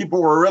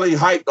people were really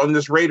hyped on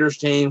this Raiders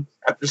team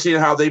after seeing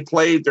how they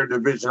played their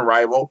division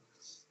rival.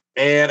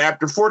 And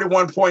after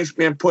 41 points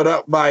being put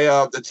up by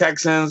the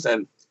Texans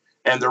and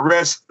the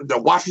rest, the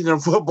Washington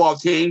football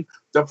team,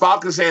 the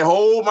Falcons said,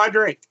 hold my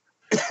drink.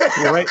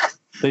 Right.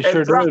 They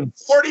sure did.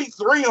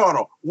 43 on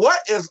them. What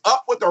is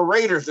up with the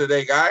Raiders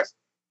today, guys?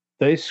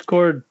 They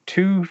scored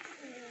 2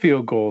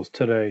 field goals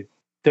today.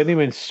 Didn't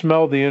even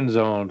smell the end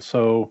zone.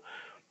 So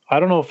I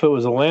don't know if it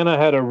was Atlanta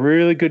had a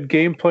really good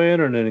game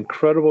plan and an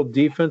incredible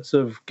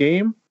defensive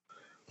game,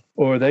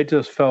 or they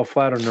just fell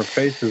flat on their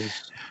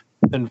faces.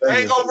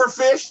 Hangover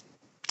Fish?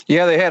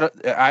 Yeah, they had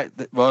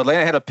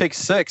Atlanta had a pick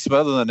six, but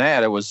other than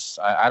that, it was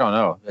I don't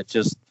know. It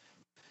just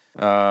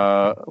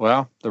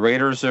the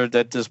Raiders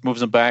that just moves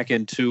them back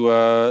into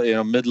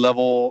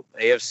mid-level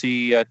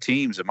AFC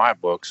teams in my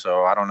book.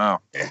 So I don't know.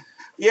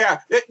 Yeah,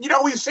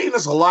 we've seen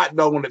this a lot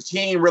though. When a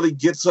team really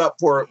gets up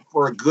for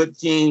a good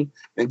team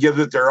and gives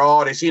it their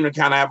all, they seem to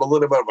kind of have a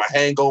little bit of a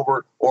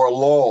hangover or a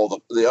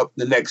lull the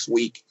next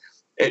week.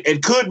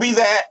 It could be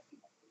that.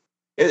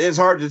 It's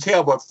hard to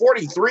tell, but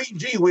 43,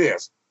 gee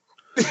whiz.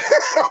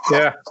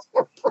 Yeah.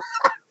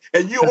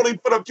 And you only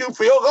put up 2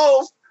 field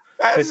goals?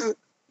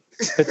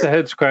 It's a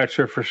head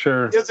scratcher for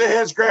sure. It's a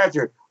head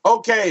scratcher.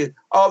 Okay,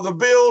 the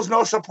Bills,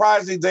 no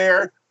surprising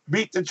there,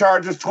 beat the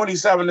Chargers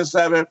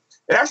 27-7.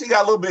 It actually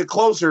got a little bit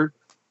closer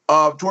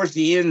towards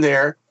the end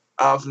there.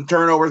 Some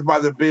turnovers by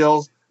the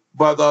Bills,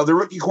 but the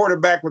rookie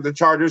quarterback with the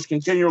Chargers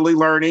continually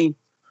learning.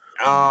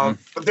 But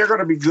they're going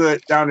to be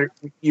good down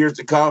the years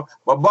to come.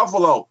 But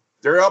Buffalo,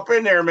 they're up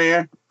in there,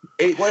 man.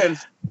 8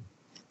 wins.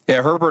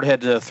 Yeah, Herbert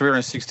had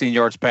 316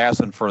 yards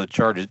passing for the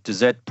Chargers. Is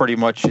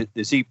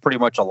he pretty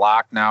much a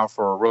lock now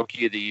for a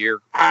rookie of the year?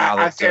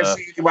 I can't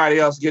see anybody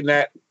else getting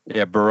that.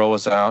 Yeah, Burrow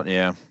is out.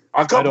 Yeah,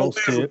 A couple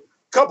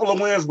of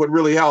wins would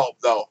really help,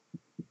 though.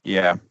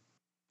 Yeah.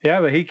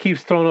 Yeah, but he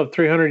keeps throwing up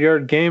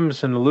 300-yard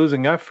games in a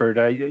losing effort.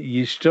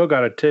 You still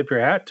got to tip your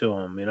hat to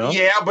him, you know?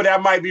 Yeah, but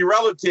that might be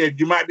relative.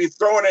 You might be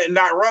throwing it and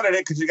not running it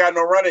because you got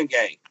no running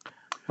game.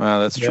 Well,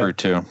 that's true,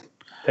 too.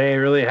 They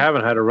really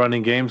haven't had a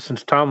running game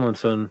since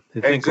Tomlinson.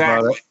 You think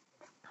about it.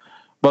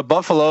 But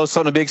Buffalo is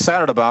something to be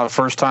excited about.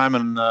 First time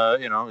in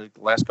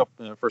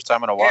first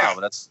time in a while. Yeah.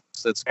 But that's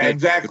good,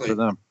 Exactly. good for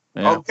them.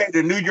 Yeah. Okay,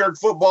 the New York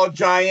Football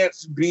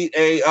Giants beat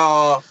a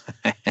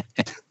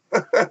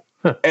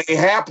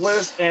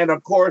hapless and,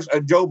 of course,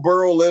 a Joe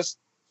Burrow-less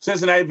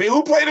Cincinnati,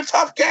 who played a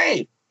tough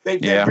game. They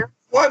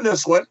won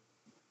this one.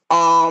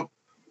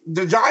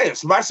 The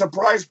Giants, my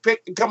surprise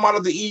pick to come out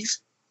of the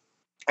East.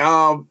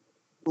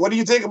 What do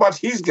you think about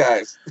these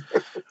guys?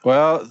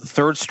 Well,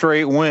 third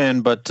straight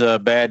win, but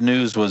bad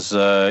news was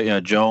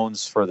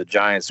Jones for the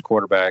Giants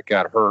quarterback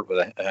got hurt with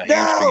a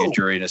hamstring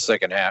injury in the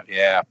second half.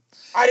 Yeah,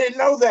 I didn't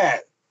know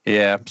that.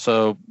 Yeah,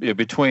 so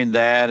between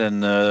that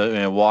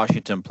and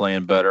Washington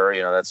playing better,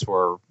 that's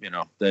where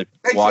that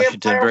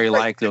Washington very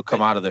likely will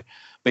come out of there.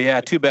 But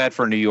yeah, too bad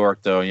for New York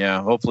though. Yeah,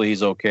 hopefully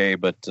he's okay.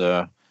 But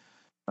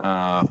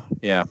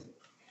yeah,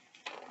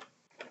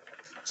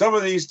 some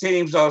of these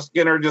teams,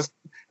 Skinner, just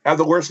have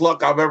the worst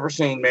luck I've ever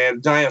seen.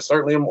 Man, Giants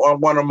certainly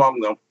one among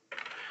them.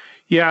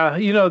 Yeah,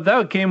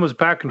 that game was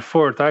back and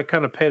forth. I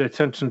kind of paid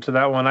attention to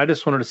that one. I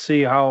just wanted to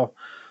see how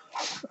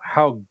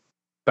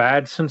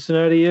bad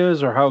Cincinnati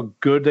is or how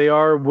good they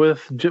are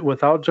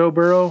without Joe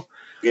Burrow.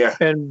 Yeah.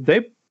 And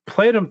they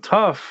played them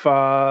tough.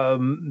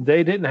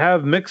 They didn't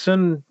have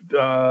Mixon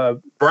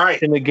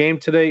in the game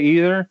today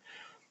either.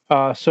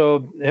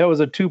 So it was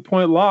a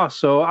 2-point loss.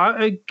 So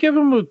I give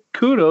them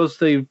kudos.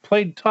 They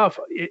played tough.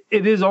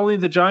 It is only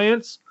the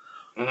Giants,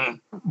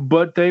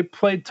 but they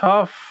played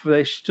tough.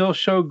 They still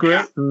show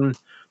grit. Yeah. And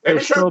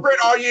they showed grit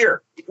all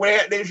year.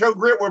 They showed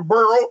grit with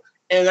Burrow,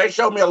 and they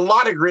showed me a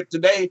lot of grit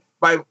today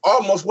by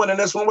almost winning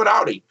this one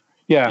without him.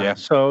 Yeah.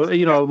 So,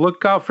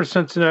 look out for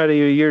Cincinnati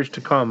years to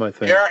come, I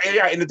think.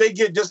 Yeah. And if they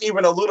get just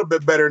even a little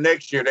bit better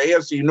next year, the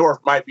AFC North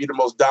might be the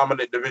most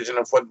dominant division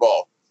of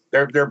football.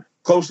 They're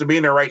close to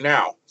being there right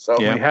now. So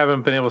we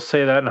haven't been able to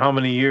say that in how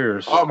many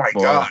years? Oh my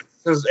God.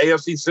 This is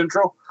AFC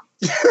Central.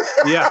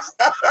 Yeah.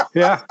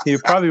 Yeah. You're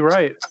probably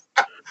right.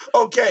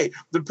 Okay.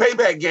 The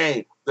payback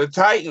game. The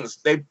Titans,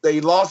 they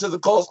lost to the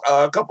Colts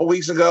a couple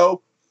weeks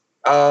ago.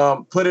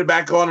 Put it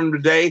back on them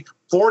today.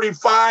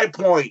 45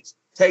 points.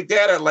 Take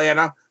that,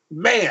 Atlanta.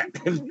 Man,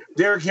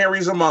 Derrick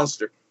Henry's a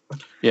monster.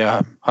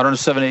 Yeah,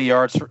 178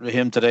 yards for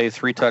him today,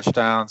 3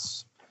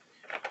 touchdowns.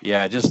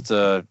 Yeah, just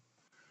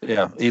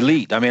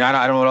elite. I mean,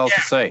 I don't know what else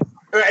to say.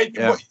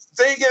 The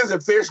thing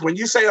is, Fish, when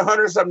you say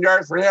 100-something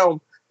yards for him,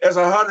 it's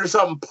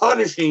 100-something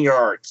punishing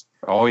yards.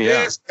 Oh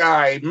yeah, this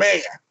guy, man.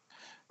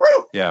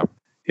 Woo. Yeah.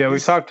 Yeah, we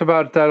talked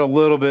about that a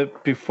little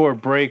bit before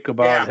break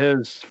about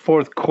his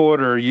fourth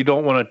quarter. You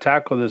don't want to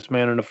tackle this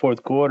man in the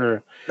fourth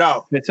quarter.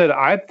 No. It said,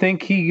 I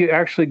think he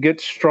actually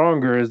gets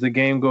stronger as the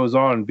game goes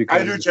on.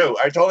 Because I do too.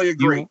 I totally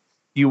agree.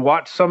 You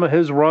watch some of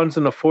his runs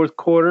in the fourth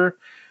quarter.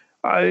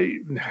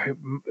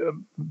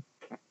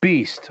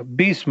 Beast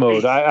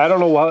mode. I don't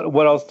know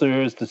what else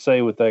there is to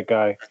say with that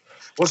guy.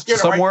 Well,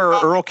 somewhere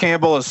Earl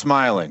Campbell is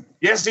smiling.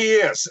 Yes, he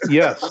is.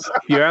 Yes,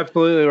 you're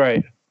absolutely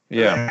right.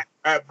 Yeah.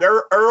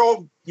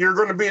 Earl, you're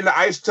going to be in the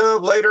ice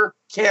tub later.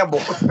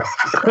 Campbell.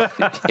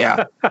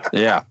 Yeah.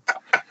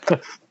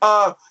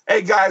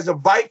 Hey, guys, the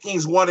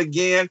Vikings won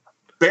again,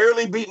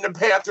 barely beating the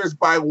Panthers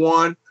by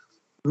 1.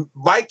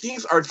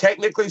 Vikings are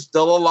technically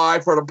still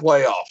alive for the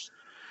playoffs.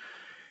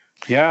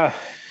 Yeah.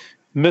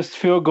 Missed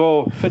field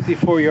goal,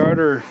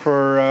 54-yarder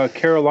for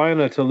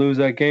Carolina to lose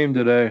that game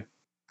today.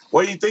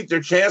 What do you think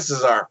their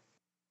chances are?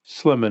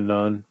 Slim and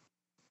none.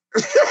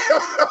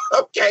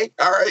 Okay,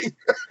 all right.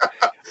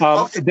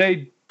 Okay.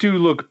 They do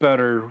look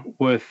better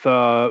with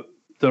the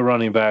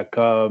running back.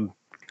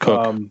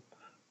 Cook.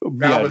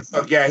 Dalvin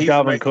Cook, yeah, he's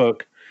Dalvin amazing.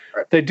 Cook.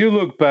 Right. They do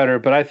look better,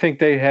 but I think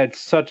they had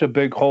such a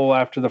big hole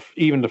after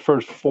even the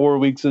first 4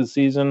 weeks of the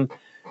season.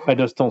 I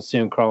just don't see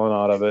them crawling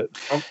out of it.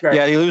 Okay.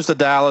 Yeah, you lose to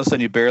Dallas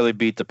and you barely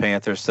beat the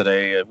Panthers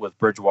today with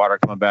Bridgewater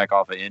coming back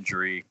off an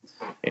injury,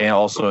 and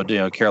also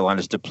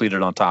Carolina's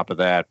depleted on top of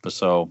that. But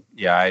so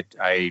yeah,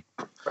 I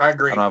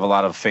agree. I don't have a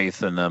lot of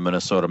faith in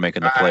Minnesota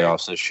making the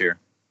playoffs this year.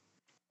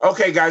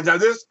 Okay, guys. Now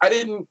I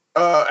didn't.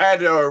 I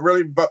had a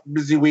really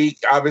busy week.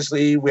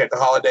 Obviously, we had the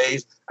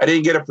holidays. I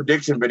didn't get a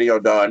prediction video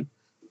done,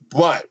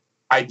 but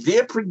I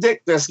did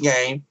predict this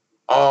game.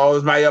 It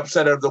was my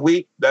upset of the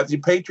week that the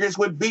Patriots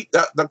would beat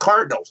the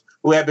Cardinals,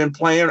 who have been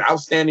playing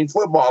outstanding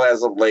football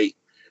as of late.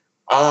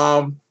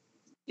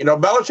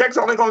 Belichick's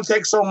only going to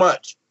take so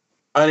much,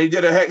 and he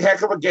did a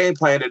heck of a game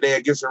plan today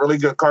against a really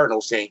good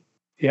Cardinals team.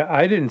 Yeah,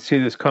 I didn't see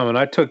this coming.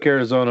 I took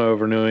Arizona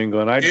over New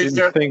England. I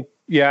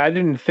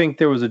didn't think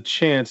there was a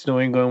chance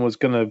New England was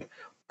going to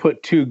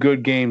put 2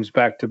 good games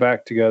back to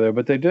back together,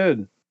 but they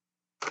did.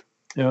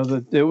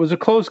 It was a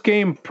close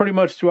game pretty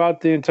much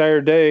throughout the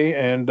entire day,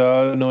 and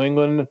New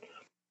England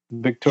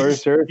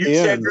victorious there at the end.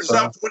 You said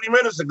yourself 20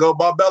 minutes ago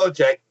about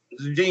Belichick.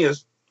 He's a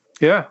genius.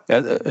 Yeah.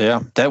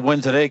 That win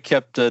today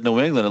kept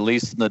New England at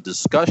least in the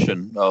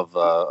discussion of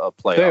a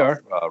playoff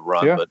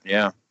run.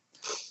 Yeah.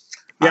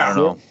 But I don't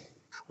know.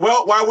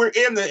 Well, while we're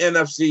in the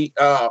NFC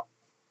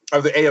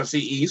of the AFC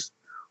East,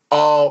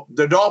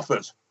 the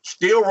Dolphins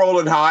still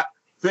rolling hot.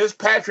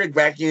 Fitzpatrick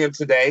back in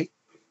today,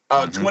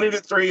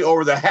 20-3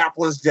 over the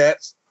hapless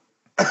Jets,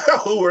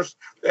 who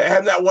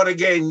have not won a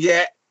game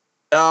yet.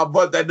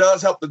 But that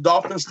does help the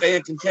Dolphins stay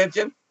in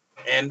contention.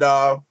 And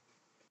look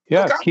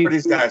out for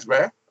these guys,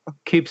 man.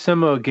 Keeps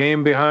them a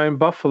game behind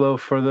Buffalo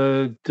for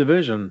the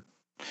division.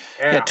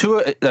 Yeah,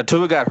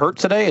 Tua got hurt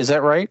today. Is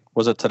that right?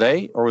 Was it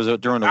today or was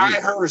it during the week?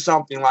 I heard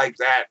something like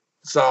that,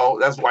 so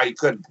that's why he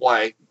couldn't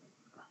play.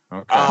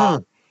 Okay.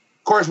 Of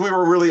course, we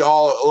were really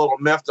all a little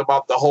miffed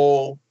about the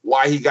whole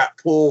why he got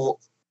pulled.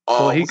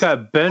 He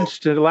got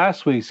benched at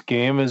last week's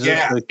game. Is it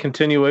a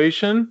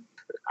continuation?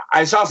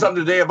 I saw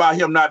something today about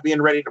him not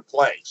being ready to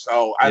play.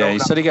 So I don't know. He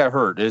said he got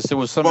hurt. It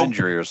was some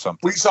injury or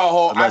something. I saw a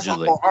whole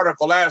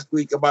article last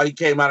week about he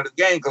came out of the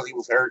game because he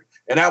was hurt,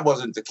 and that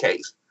wasn't the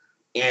case.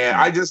 And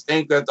I just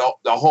think that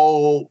the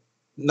whole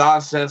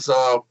nonsense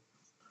of,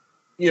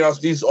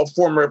 these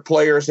former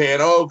players saying,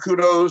 "Oh,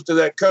 kudos to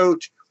that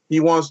coach. He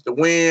wants to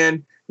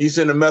win. He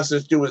sent a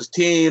message to his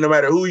team. No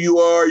matter who you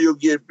are, you'll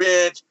get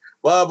benched.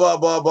 Blah blah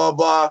blah blah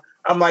blah."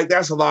 I'm like,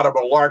 that's a lot of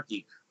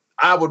malarkey.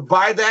 I would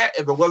buy that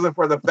if it wasn't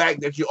for the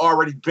fact that you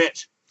already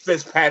benched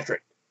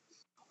Fitzpatrick.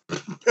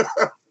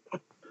 I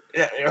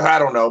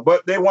don't know,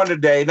 but they won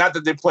today. Not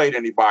that they played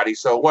anybody,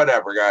 so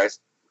whatever, guys.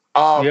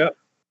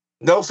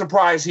 No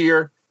surprise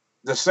here.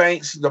 The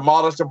Saints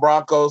demolished the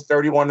Broncos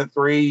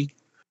 31-3.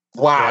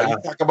 Wow, you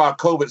talk about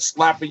COVID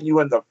slapping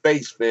you in the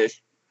face,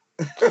 Fish.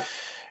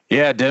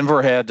 Yeah,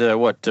 Denver had 3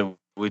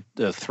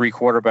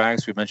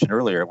 quarterbacks we mentioned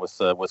earlier with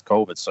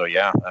COVID. So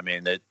yeah, I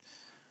mean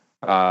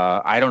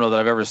I don't know that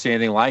I've ever seen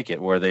anything like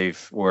it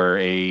where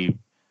a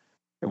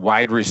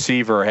wide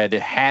receiver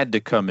had to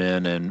come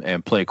in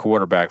and play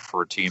quarterback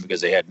for a team because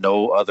they had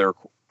no other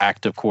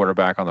active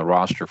quarterback on the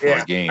roster for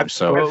a game.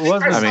 So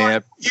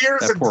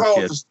years ago,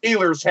 the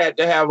Steelers had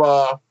to have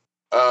a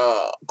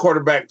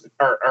quarterback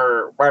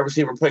or wide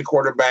receiver play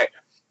quarterback.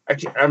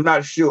 I'm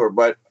not sure,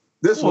 but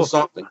this was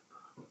something.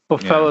 Well,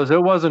 fellas,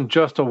 it wasn't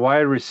just a wide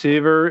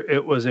receiver.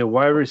 It was a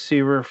wide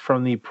receiver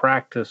from the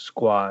practice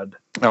squad.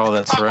 Oh,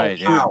 that's right.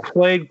 Yeah. Who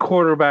played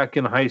quarterback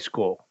in high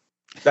school.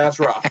 That's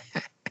rough.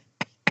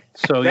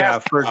 So,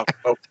 that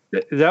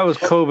was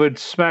COVID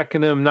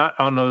smacking him not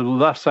on the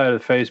left side of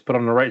the face, but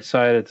on the right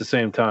side at the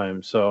same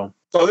time. So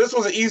this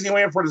was an easy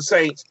win for the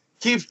Saints.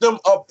 Keeps them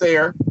up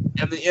there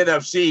in the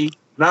NFC,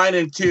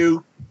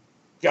 9-2.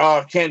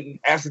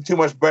 Can't ask for too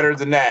much better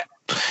than that.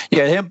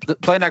 Yeah, him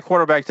playing that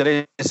quarterback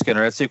today,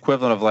 Skinner, that's the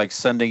equivalent of like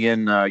sending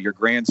in your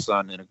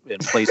grandson in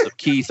place of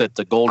Keith at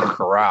the Golden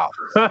Corral.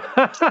 That's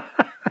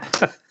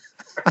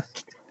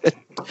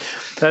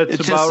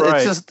about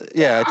right.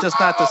 It's just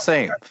not the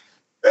same.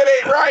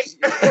 It ain't right.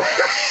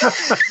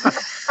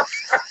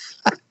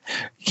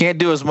 Can't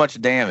do as much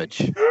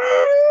damage.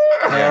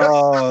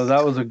 Oh,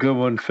 that was a good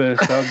one, Fish.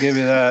 I'll give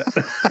you that.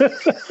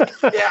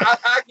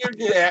 I give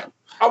you that.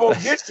 I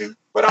won't get you,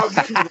 but I'll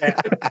give you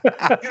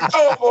that. You know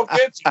I won't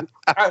get you.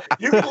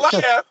 You can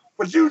laugh,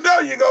 but you know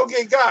you're going to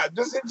get got.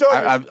 Just enjoy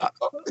it.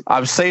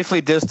 I'm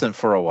safely distant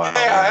for a while.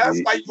 Yeah,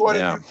 that's why you want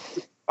to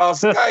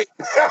Skype.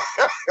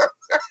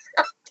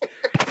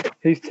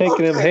 He's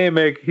taking him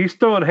haymaker. He's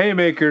throwing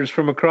haymakers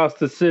from across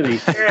the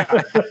city.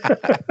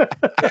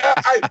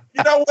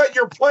 You know what?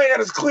 Your plan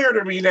is clear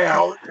to me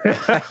now.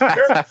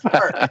 Very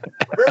smart.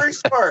 Very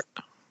smart.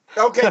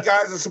 Okay,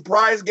 guys, the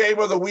surprise game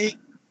of the week.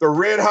 The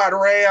Red Hot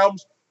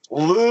Rams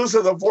lose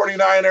to the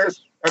 49ers.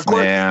 Of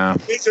course,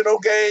 it's an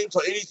game,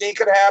 so anything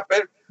could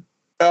happen.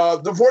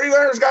 The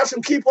 49ers got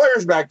some key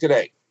players back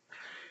today.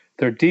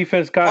 Their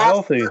defense got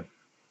healthy.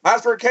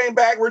 Oscar came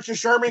back. Richard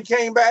Sherman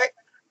came back.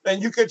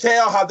 And you could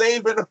tell how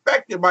they've been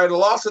affected by the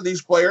loss of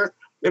these players.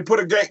 they put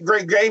a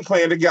great game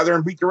plan together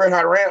and beat the Red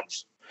Hot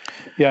Rams.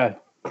 Yeah.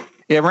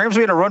 Yeah, Rams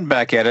made a run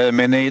back at it. I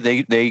mean,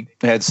 they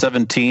had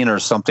 17 or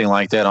something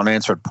like that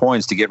unanswered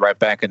points to get right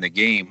back in the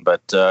game.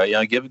 But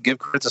give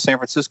credit to San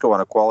Francisco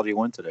on a quality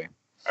win today.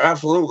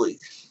 Absolutely,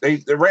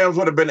 the Rams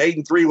would have been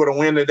 8-3 with a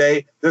win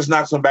today. This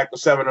knocks them back to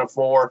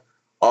 7-4.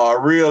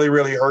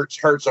 Really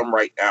hurts them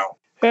right now.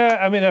 Yeah,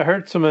 I mean, it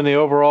hurts them in the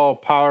overall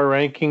power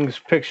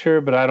rankings picture,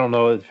 but I don't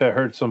know if it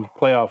hurts them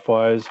playoff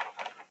wise.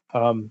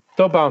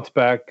 They'll bounce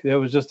back. It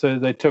was just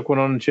they took one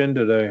on the chin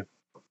today.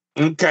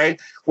 Okay,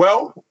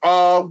 well,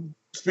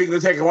 speaking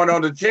of taking one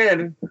on the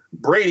chin,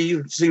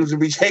 Brady seems to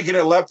be taking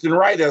it left and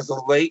right as of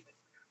late.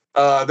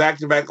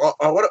 Back-to-back.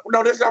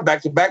 No, there's not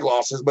back-to-back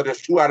losses, but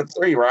it's 2 out of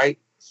 3, right?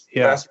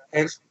 Yeah.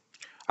 I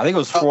think it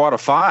was 4 out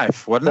of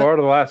 5, wasn't it? 4 out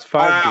of the last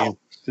 5 games.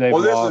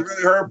 Well, this is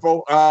really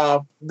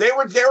hurtful. They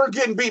were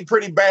getting beat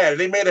pretty bad.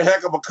 They made a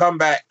heck of a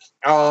comeback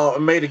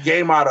and made a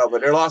game out of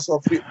it. They lost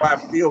by a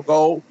field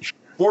goal,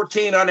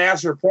 14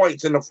 unanswered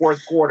points in the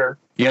fourth quarter.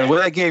 Yeah, the way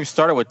that game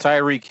started with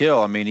Tyreek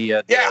Hill, I mean, he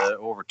had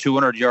over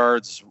 200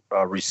 yards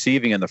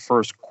receiving in the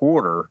first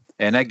quarter,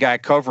 and that guy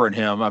covering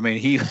him, I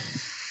mean,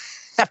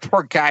 that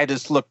poor guy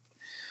just looked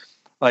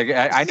like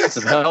I need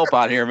some help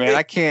out here, man.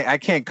 I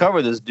can't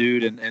cover this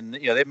dude, and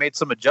they made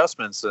some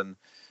adjustments, and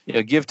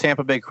give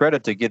Tampa Bay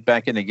credit to get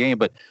back in the game.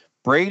 But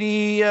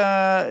Brady,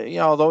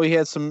 although he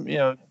had some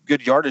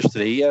good yardage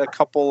today, he had a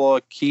couple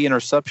of key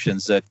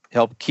interceptions that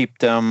helped keep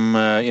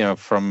them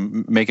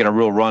from making a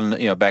real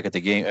run back at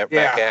the game,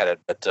 back at it.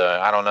 But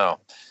I don't know.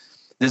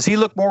 Does he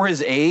look more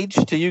his age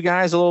to you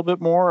guys a little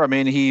bit more? I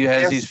mean, he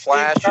has these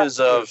flashes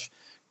of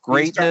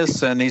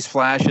greatness and these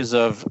flashes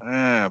of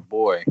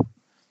boy.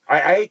 I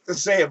hate to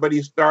say it, but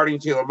he's starting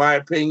to, in my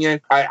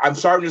opinion. I'm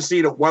starting to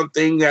see the one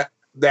thing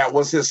that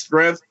was his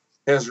strength,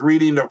 his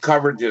reading of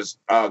coverages.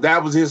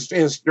 That was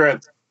his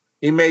strength.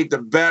 He made the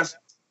best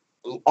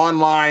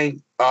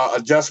online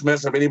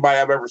adjustments of anybody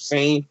I've ever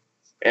seen.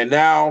 And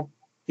now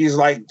he's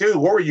like, dude,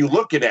 what were you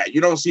looking at?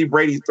 You don't see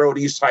Brady throw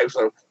these types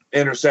of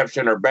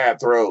interception or bad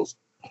throws.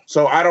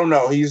 So I don't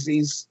know.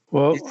 He's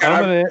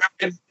got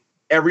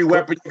every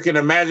weapon you can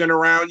imagine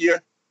around you,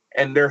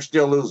 and they're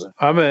still losing.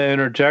 I'm going to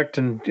interject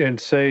and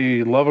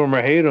say love him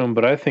or hate him,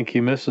 but I think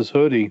he misses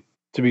Hoodie,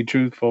 to be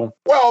truthful.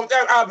 Well,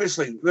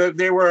 obviously,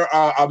 they were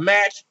a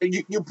match.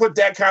 You put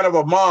that kind of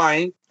a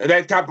mind and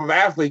that type of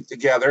athlete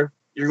together,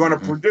 you're going to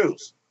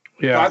produce.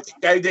 Yeah. So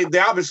I think they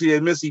obviously they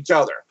miss each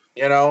other,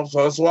 So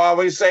that's why I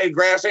always say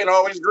grass ain't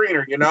always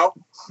greener,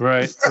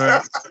 Right.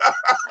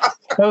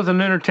 That was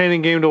an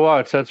entertaining game to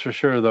watch, that's for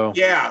sure, though.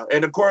 Yeah,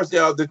 and of course,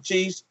 the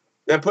Chiefs,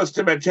 that puts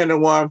them at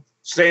 10-1,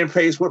 staying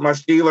pace with my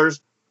Steelers,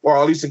 or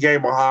at least a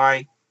game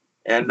behind,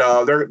 and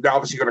they're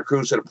obviously going to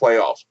cruise to the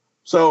playoffs.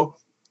 So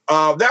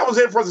that was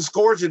it for the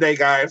scores today,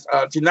 guys.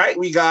 Tonight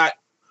we got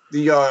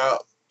the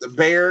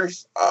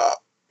Bears.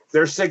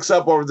 They're 6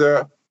 up over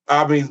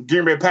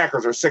Green Bay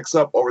Packers are 6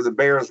 up over the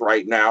Bears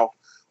right now.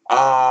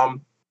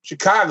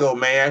 Chicago,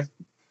 man,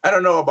 I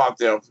don't know about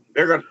them.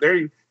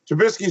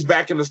 Trubisky's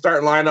back in the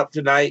starting lineup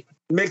tonight.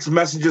 Mixed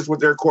messages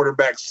with their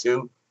quarterbacks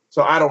too.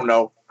 So I don't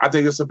know. I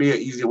think this will be an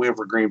easy win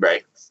for Green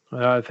Bay.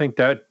 I think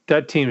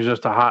that team's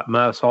just a hot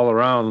mess all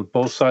around,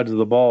 both sides of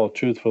the ball,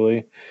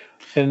 truthfully.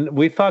 And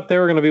we thought they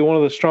were going to be one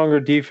of the stronger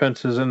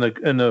defenses in the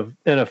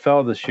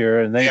NFL this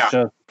year, and they've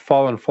just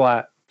fallen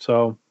flat.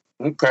 So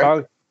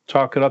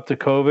chalk it up to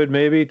COVID,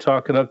 maybe.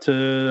 Chalk it up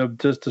to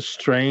just a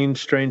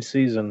strange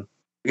season.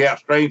 Yeah,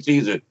 strange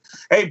season.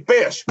 Hey,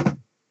 Fish,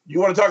 you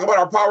want to talk about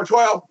our Power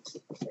 12?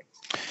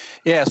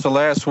 Yeah, so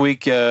last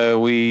week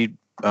we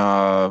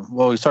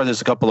started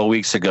this a couple of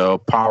weeks ago,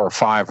 Power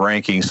 5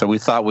 ranking. So we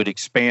thought we'd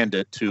expand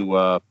it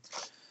to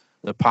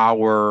the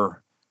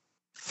Power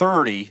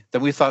 30.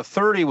 Then we thought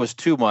 30 was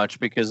too much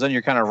because then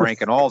you're kind of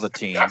ranking all the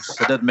teams.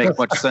 It doesn't make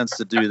much sense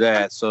to do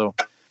that. So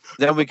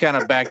then we kind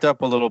of backed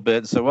up a little bit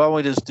and said, well,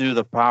 we just do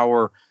the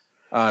Power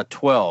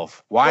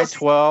 12. Why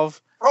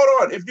 12?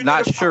 Hold on. If you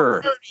Not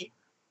sure. 30,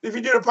 if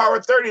you do the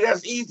Power 30,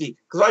 that's easy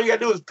because all you got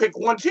to do is pick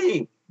one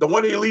team, the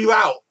one you leave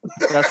out.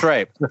 That's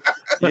right.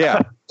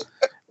 Yeah.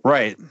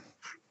 Right.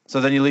 So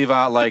then you leave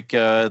out like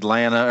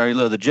Atlanta or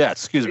the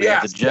Jets. Excuse me,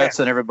 the Jets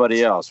and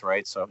everybody else,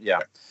 right? So yeah.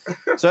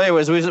 So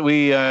anyways,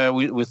 we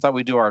thought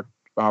we'd do our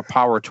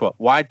Power 12.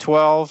 Why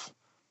 12?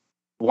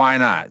 Why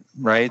not?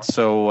 Right.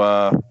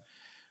 So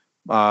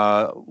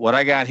what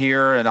I got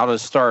here, and I'll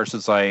just start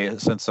since I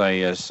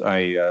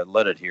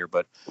led it here.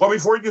 But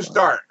before you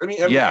start, let me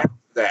answer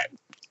that.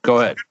 Go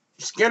ahead.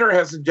 Skinner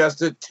has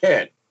suggested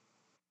 10.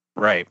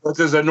 Right. Which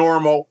is a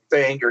normal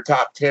thing, your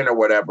top 10 or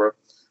whatever.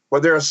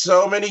 But there are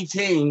so many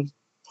teams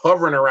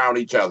hovering around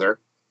each other.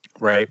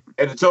 Right.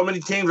 And so many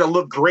teams that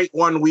look great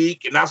one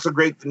week and not so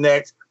great the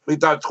next. We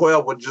thought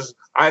 12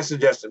 I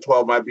suggested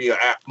 12 might be a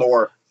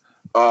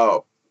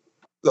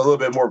little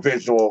bit more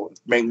visual,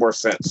 make more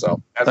sense.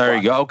 So there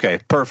you go. Okay,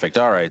 perfect.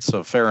 All right.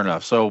 So fair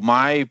enough. So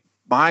my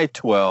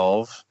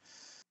 12,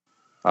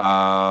 you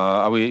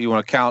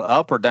want to count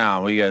up or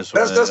down? What do you guys?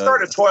 Let's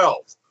start at 12.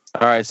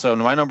 All right. So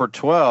my number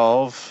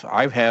 12,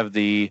 I have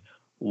the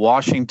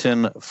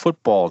Washington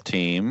football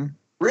team.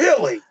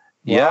 Really?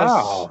 Yes.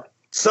 Wow.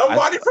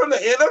 Somebody from the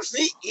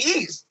NFC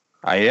East.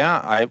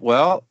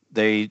 Well,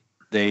 they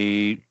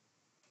they're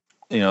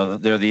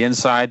the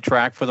inside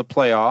track for the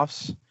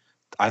playoffs.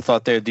 I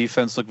thought their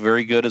defense looked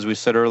very good, as we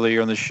said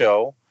earlier in the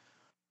show.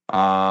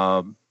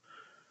 I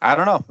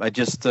don't know. I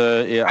just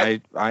I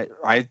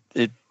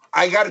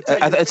got to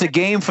tell you, it's a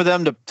game for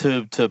them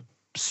to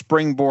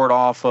springboard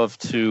off of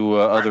to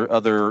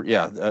other.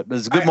 Yeah,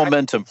 there's good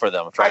momentum for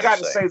them. I got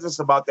to say this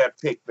about that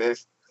pick,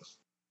 Bish.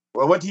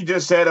 Well, what you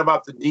just said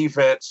about the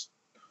defense,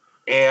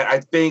 and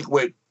I think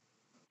with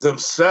them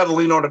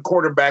settling on the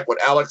quarterback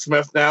with Alex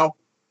Smith now,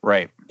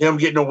 right? Him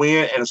getting a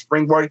win and a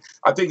springboard,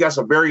 I think that's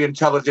a very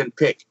intelligent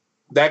pick.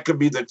 That could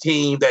be the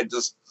team that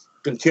just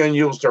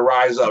continues to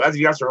rise up. I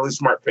think that's a really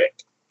smart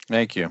pick.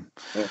 Thank you.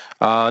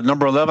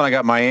 Number 11, I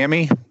got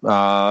Miami.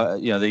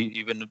 They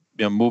even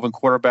moving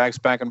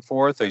quarterbacks back and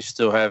forth. They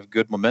still have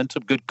good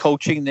momentum, good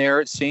coaching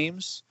there. It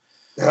seems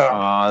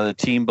the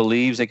team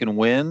believes they can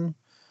win.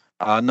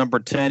 Number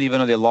 10, even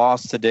though they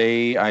lost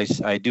today,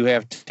 I do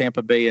have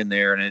Tampa Bay in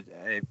there, and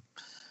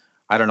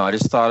I don't know. I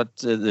just thought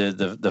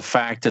the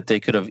fact that they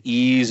could have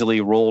easily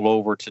rolled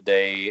over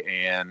today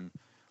and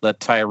let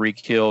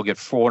Tyreek Hill get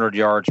 400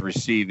 yards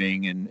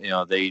receiving, and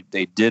they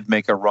did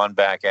make a run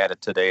back at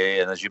it today.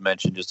 And as you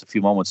mentioned just a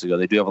few moments ago,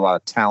 they do have a lot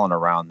of talent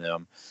around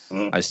them.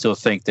 Mm-hmm. I still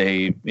think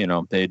they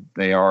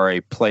are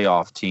a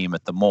playoff team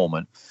at the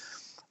moment.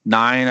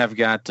 9, I've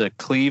got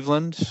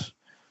Cleveland.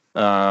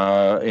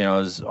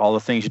 As all the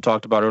things you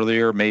talked about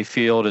earlier,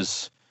 Mayfield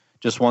just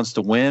wants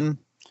to win.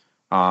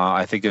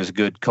 I think there's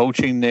good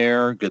coaching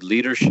there, good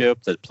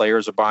leadership. The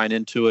players are buying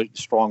into it.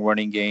 Strong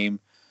running game.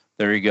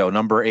 There you go.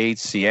 Number 8,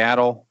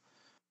 Seattle.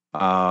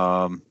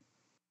 I'm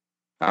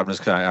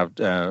just kind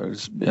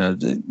of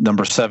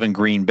number 7,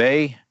 Green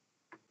Bay.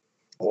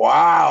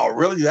 Wow,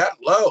 really that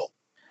low?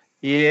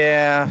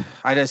 Yeah,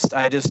 I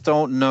just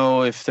don't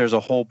know if there's a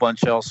whole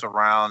bunch else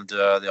around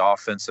the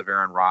offense of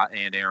Aaron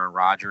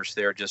Rodgers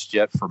there just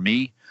yet for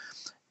me.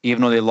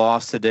 Even though they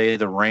lost today,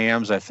 the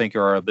Rams I think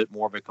are a bit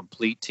more of a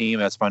complete team.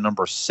 That's my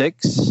number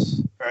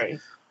 6. Right.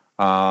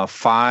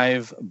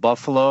 5,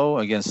 Buffalo.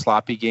 Again,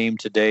 sloppy game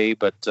today,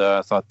 but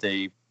I thought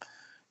they,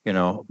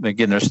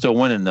 again, they're still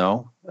winning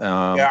though.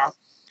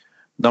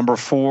 Number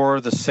 4,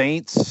 the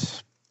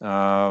Saints.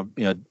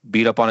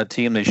 Beat up on a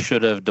team they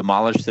should have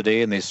demolished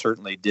today, and they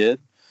certainly did.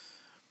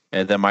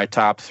 And then my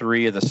top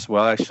 3 of this,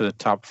 well, actually the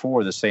top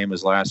 4 are the same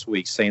as last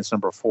week. Saints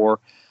number 4.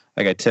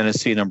 I got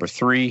Tennessee number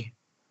 3.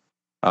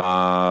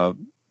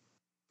 Again,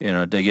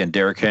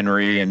 Derrick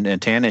Henry and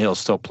Tannehill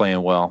still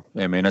playing well.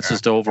 I mean, it's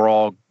just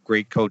overall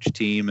great coach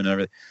team and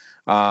everything.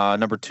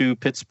 Number 2,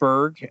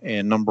 Pittsburgh,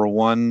 and number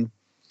 1,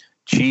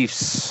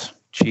 Chiefs.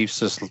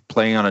 Chiefs is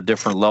playing on a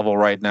different level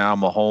right now.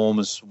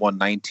 Mahomes won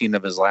 19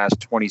 of his last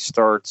 20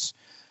 starts.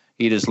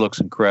 He just looks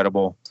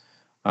incredible.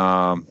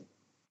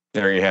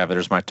 There you have it.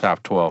 There's my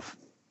top 12.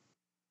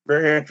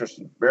 Very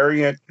interesting.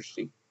 Very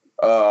interesting.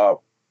 I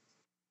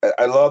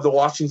love the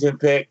Washington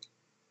pick.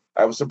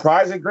 I was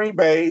surprised at Green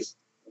Bay's.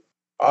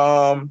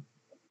 Even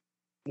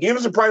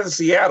surprised at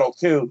Seattle,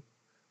 too.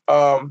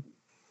 All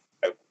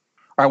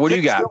right, what do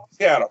you got?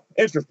 Seattle.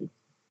 Interesting.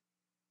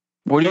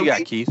 What do you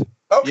got, Keith?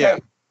 Okay. Yeah.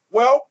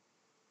 Well,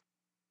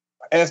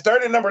 and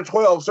starting at number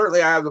 12,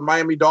 certainly I have the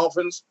Miami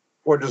Dolphins,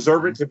 who are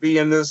deserving to be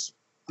in this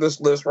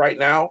list right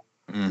now.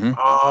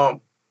 Mm-hmm.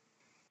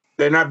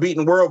 They're not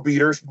beating world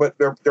beaters, but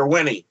they're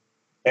winning,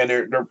 and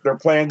they're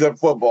playing good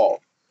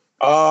football.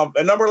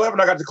 At number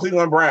 11, I got the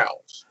Cleveland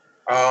Browns.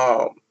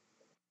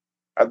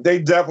 They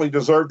definitely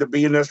deserve to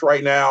be in this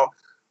right now.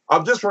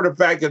 Just for the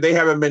fact that they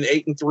haven't been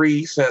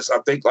 8-3 since I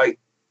think I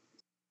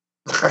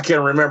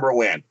can't remember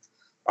when.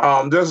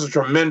 This is a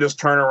tremendous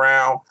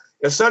turnaround.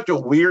 It's such a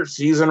weird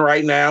season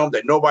right now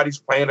that nobody's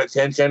paying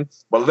attention.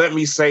 But let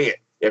me say it.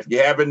 If you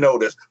haven't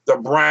noticed, the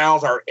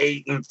Browns are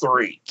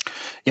 8-3.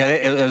 Yeah,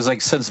 it was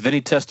like since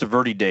Vinny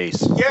Testaverde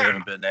days. Yeah. They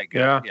haven't been that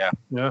good. Yeah.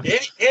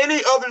 Any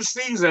other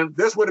season,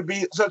 this would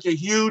be such a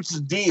huge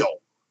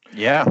deal.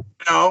 Yeah.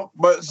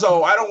 But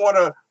so I don't want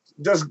to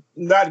just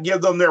not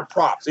give them their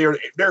props. They're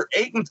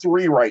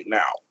 8-3 right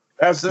now.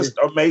 That's just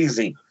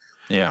amazing.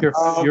 Yeah.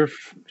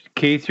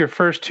 Keith, your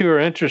first 2 are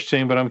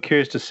interesting, but I'm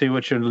curious to see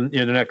what your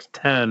next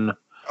 10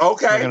 are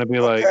going to be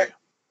like.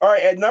 All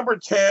right, at number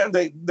 10,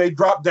 they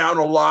dropped down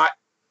a lot.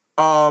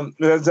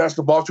 That's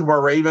the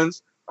Baltimore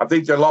Ravens. I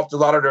think they lost a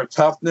lot of their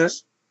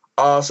toughness.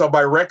 So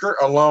by record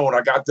alone,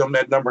 I got them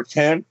at number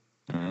 10.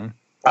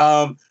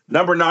 Mm-hmm.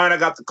 Number 9, I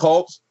got the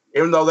Colts.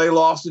 Even though they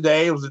lost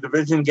today, it was a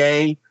division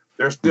game.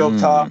 They're still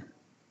tough,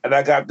 and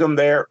I got them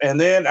there. And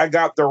then I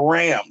got the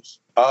Rams.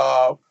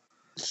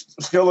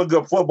 Still a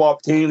good football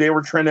team. They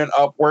were trending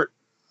upward.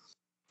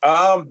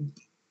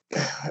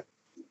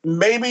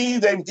 Maybe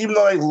even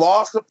though they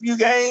lost a few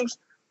games,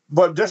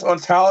 but just on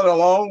talent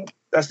alone,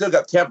 I still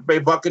got Tampa Bay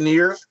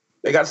Buccaneers.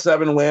 They got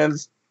 7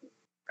 wins.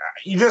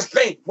 You just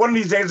think one of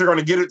these days they're going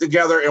to get it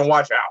together and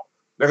watch out.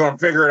 They're going to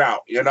figure it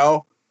out,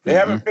 They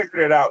haven't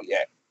figured it out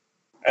yet.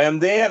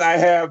 And then I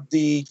have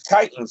the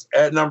Titans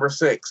at number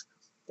 6.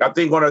 I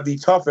think one of the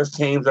toughest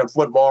teams in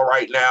football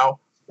right now.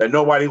 that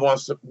nobody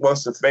wants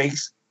to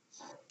face.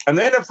 And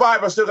then at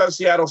 5, I still got the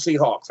Seattle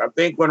Seahawks. I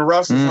think when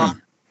Russ is hot,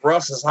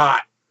 Russ is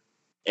hot.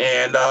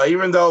 And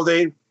even though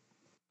they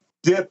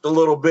dipped a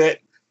little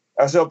bit,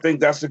 I still think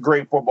that's a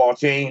great football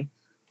team.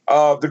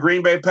 The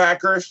Green Bay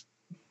Packers,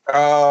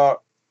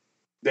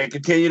 they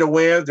continue to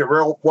win. They're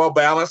real well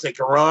balanced. They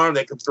can run.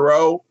 They can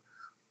throw.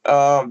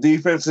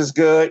 Defense is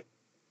good.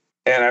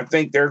 And I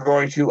think they're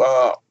going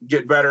to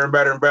get better and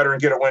better and better and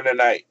get a win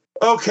tonight.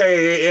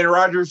 Okay, and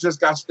Rodgers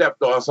just got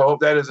stepped on, so I hope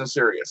that isn't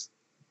serious.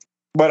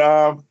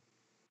 But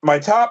my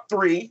top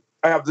 3,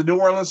 I have the New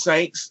Orleans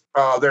Saints.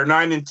 They're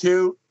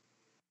 9-2.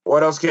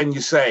 What else can you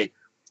say?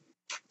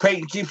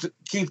 Peyton keeps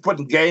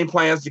putting game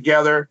plans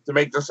together to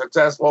make them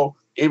successful,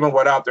 even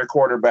without their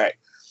quarterback.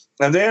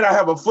 And then I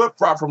have a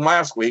flip-flop from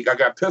last week. I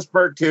got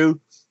Pittsburgh 2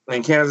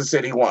 and Kansas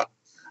City 1.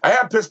 I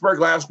had Pittsburgh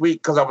last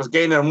week because I was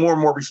gaining more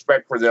and more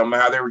respect for them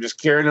and how they were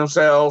just carrying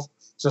themselves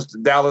since the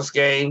Dallas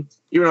game,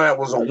 even though that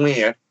was a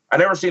win. I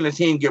never seen a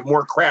team get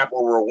more crap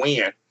over a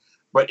win.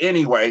 But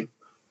anyway,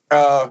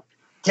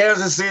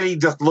 Kansas City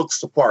just looks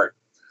the part.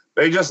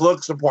 They just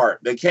looks the part.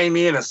 They came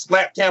in and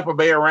slapped Tampa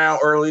Bay around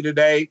early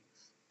today.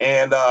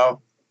 And,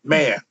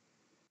 man,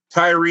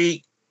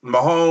 Tyreek,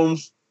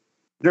 Mahomes,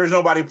 there's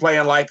nobody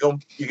playing like them.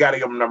 You got to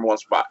give them number 1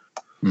 spot.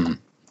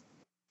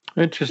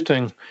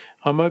 Interesting.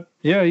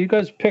 Yeah, you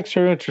guys' picks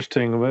are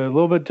interesting, but a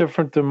little bit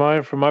different than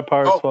mine for my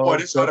part. Oh, boy,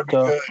 this ought to be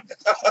good.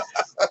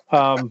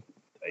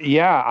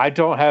 Yeah, I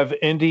don't have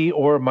Indy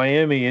or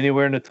Miami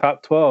anywhere in the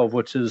top 12,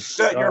 which is...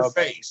 Set your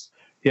face.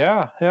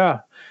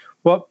 Yeah.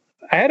 Well,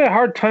 I had a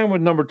hard time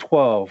with number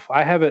 12.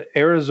 I have it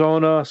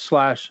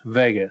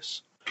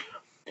Arizona/Vegas.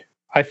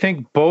 I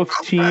think both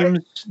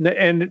teams,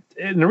 and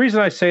the reason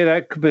I say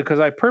that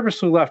because I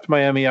purposely left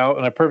Miami out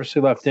and I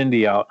purposely left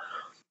Indy out.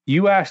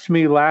 You asked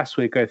me last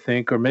week, I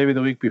think, or maybe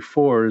the week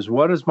before, is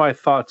what is my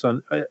thoughts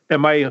on,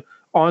 am I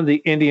on the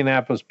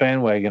Indianapolis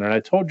bandwagon? And I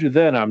told you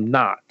then I'm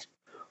not.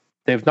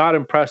 They've not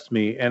impressed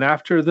me. And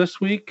after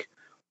this week,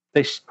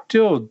 we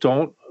still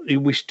don't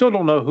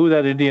know who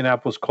that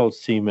Indianapolis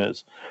Colts team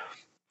is.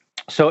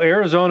 So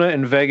Arizona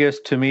and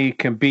Vegas, to me,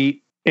 can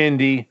beat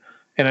Indy,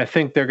 and I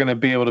think they're going to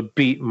be able to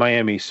beat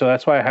Miami. So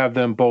that's why I have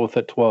them both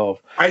at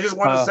 12. I just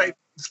want to say,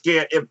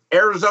 Skid, if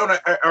Arizona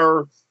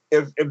or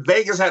if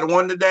Vegas had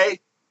won today,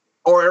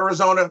 or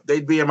Arizona,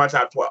 they'd be in my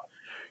top 12.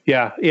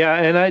 Yeah,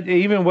 and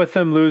even with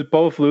them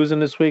both losing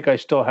this week, I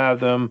still have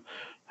them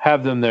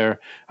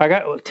there. I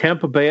got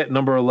Tampa Bay at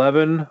number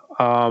 11.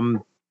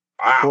 Wow.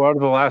 4 out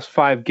of the last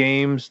 5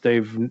 games,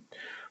 they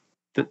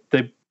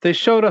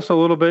showed us a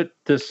little bit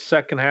this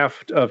second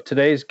half of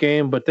today's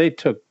game, but they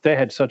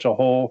had such a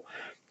hole,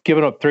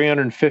 giving up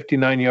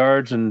 359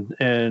 yards and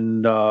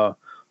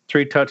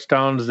 3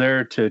 touchdowns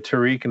there to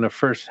Tariq in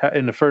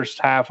the first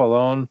half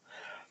alone.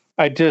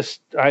 I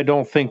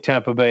don't think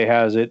Tampa Bay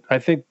has it. I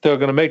think they're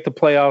going to make the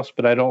playoffs,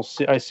 but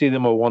I see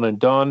them a one and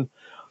done.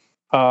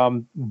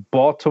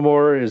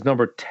 Baltimore is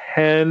number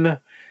 10.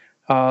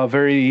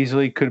 Very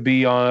easily could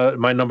be on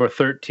my number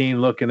 13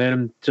 looking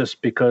in,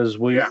 just because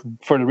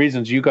for the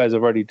reasons you guys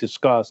have already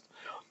discussed.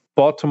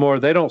 Baltimore,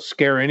 they don't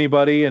scare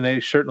anybody, and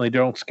they certainly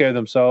don't scare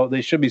themselves.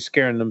 They should be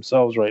scaring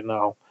themselves right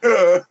now.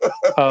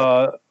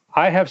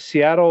 I have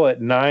Seattle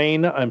at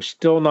 9. I'm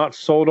still not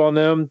sold on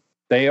them.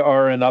 They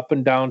are an up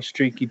and down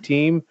streaky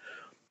team,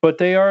 but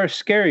they are a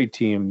scary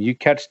team. You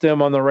catch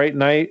them on the right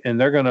night,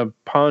 and they're going to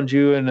pound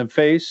you in the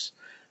face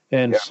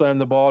and slam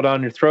the ball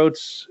down your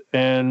throats,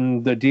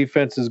 and the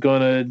defense is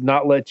going to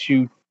not let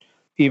you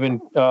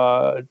even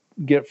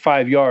get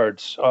 5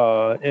 yards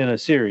in a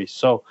series.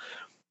 So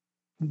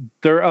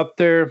they're up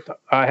there.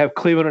 I have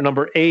Cleveland at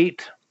number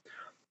 8,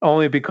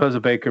 only because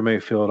of Baker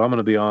Mayfield. I'm going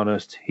to be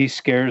honest. He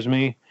scares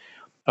me.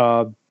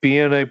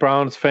 Being a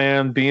Browns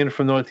fan, being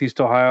from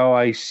Northeast Ohio,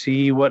 I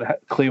see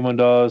what Cleveland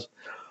does.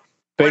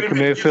 Baker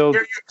Mayfield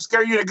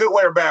scare you in a good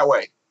way or bad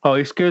way? Oh,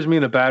 he scares me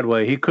in a bad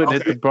way. He couldn't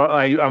hit the.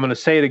 I'm going to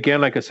say it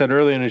again, like I said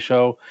earlier in the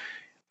show.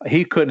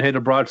 He couldn't hit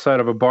a broadside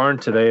of a barn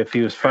today if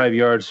he was 5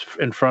 yards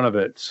in front of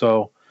it.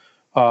 So,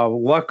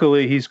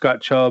 luckily, he's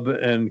got Chubb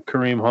and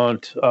Kareem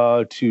Hunt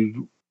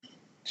to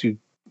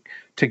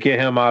get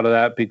him out of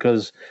that,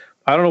 because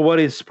I don't know what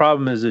his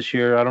problem is this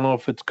year. I don't know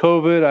if it's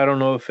COVID. I don't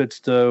know if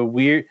it's the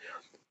weird,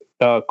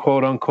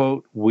 quote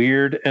unquote,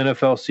 weird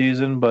NFL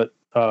season, but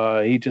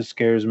he just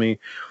scares me.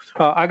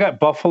 I got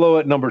Buffalo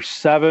at number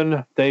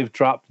 7. They've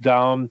dropped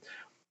down.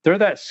 They're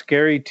that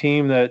scary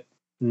team that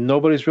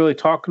nobody's really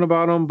talking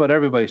about them, but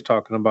everybody's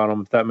talking about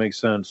them, if that makes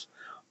sense.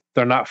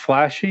 They're not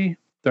flashy.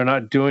 They're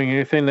not doing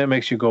anything that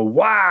makes you go,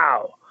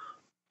 wow,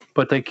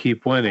 but they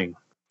keep winning.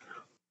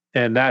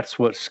 And that's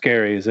what's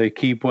scary, is they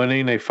keep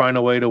winning. They find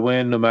a way to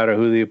win no matter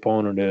who the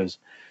opponent is.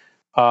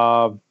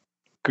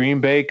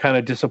 Green Bay kind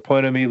of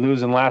disappointed me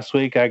losing last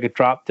week. I could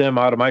drop them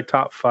out of my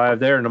top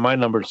 5 there into my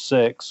number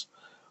 6.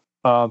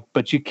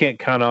 But you can't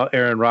count out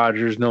Aaron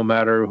Rodgers no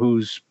matter who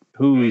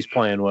he's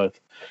playing with.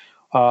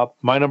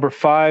 My number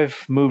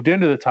 5 moved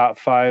into the top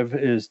 5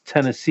 is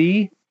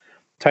Tennessee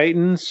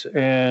Titans,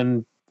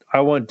 and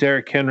I want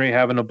Derrick Henry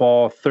having the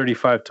ball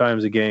 35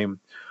 times a game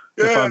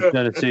if I'm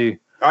Tennessee.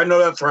 I know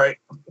that's right.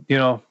 You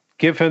know,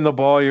 give him the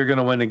ball, you're going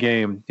to win the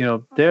game. You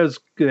know,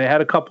 they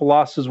had a couple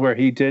losses where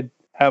he did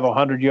have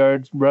 100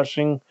 yards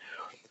rushing,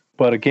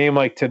 but a game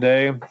like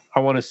today, I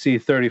want to see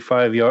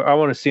 35 yards. I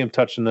want to see him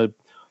touching the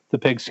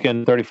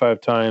pigskin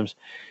 35 times.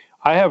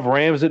 I have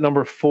Rams at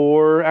number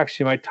 4.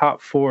 Actually, my top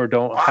 4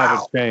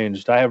 haven't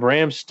changed. I have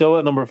Rams still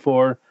at number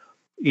 4,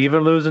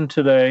 even losing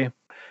today.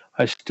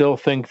 I still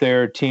think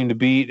they're a team to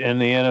beat in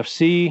the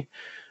NFC,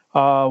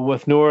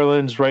 with New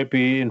Orleans right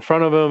in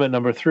front of them at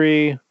number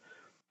 3.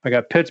 I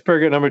got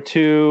Pittsburgh at number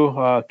 2.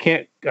 I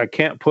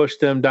can't push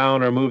them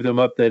down or move them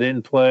up. They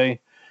didn't play.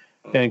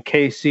 And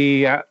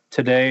KC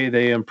today,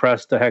 they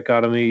impressed the heck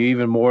out of me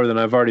even more than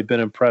I've already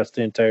been impressed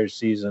the entire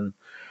season.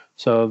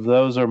 So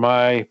those are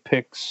my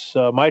picks,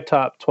 my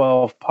top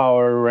 12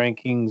 power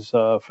rankings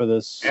for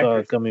this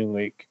coming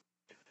week.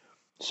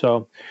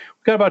 So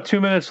we've got about 2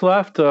 minutes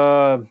left.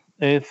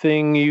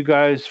 Anything you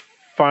guys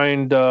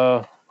find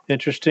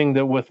interesting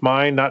that with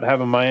mine not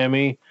having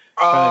Miami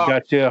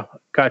got you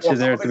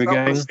there at the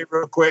beginning?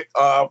 Real quick,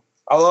 I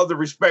love the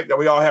respect that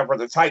we all have for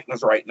the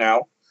Titans right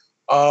now.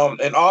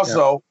 And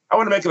also, I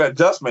want to make an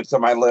adjustment to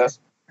my list,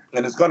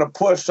 and it's going to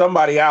push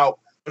somebody out.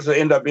 To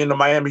end up being the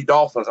Miami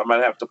Dolphins, I'm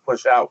gonna have to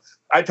push out.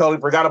 I totally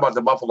forgot about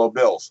the Buffalo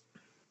Bills,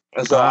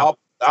 and so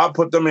I'll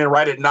put them in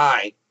right at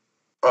 9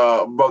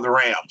 above the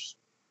Rams.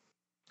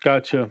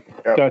 Gotcha.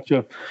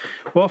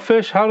 Well,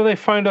 Fish, how do they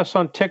find us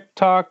on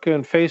TikTok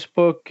and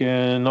Facebook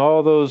and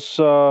all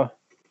those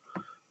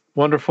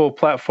wonderful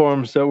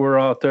platforms that we're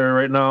out there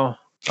right now?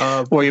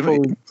 We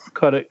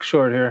cut it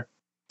short here.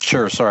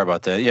 Sure. Sorry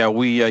about that. Yeah,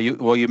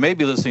 you may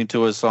be listening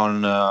to us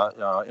on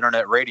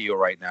internet radio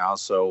right now,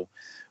 so.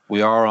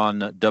 We are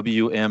on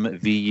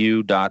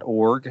WMVU.org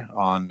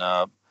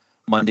on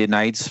Monday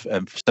nights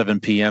at 7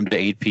 p.m. to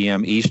 8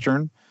 p.m.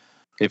 Eastern.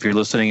 If you're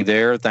listening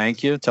there,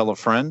 thank you. Tell a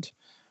friend.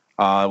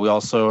 We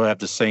also have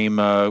the same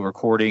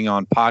recording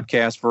on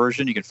podcast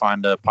version. You can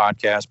find the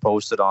podcast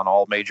posted on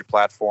all major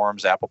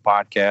platforms, Apple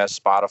Podcasts,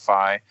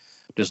 Spotify.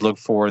 Just look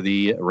for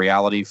the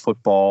Reality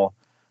Football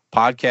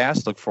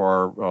Podcast. Look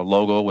for our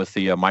logo with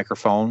the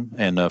microphone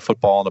and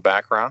football in the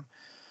background.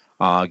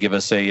 Give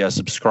us a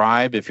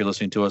subscribe if you're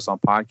listening to us on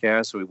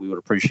podcasts. We would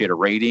appreciate a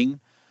rating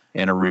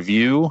and a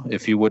review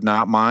if you would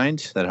not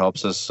mind. That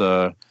helps us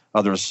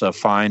others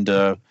find.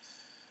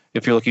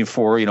 If you're looking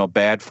for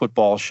bad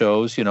football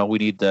shows, we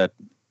need that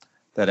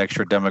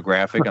extra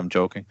demographic. I'm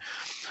joking.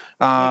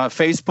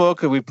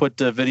 Facebook, we put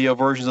video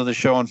versions of the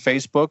show on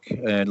Facebook,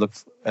 and look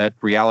at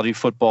Reality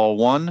Football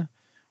 1,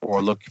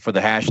 or look for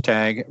the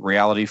hashtag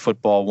Reality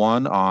Football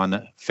 1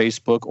 on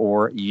Facebook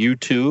or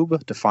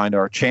YouTube to find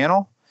our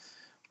channel.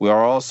 We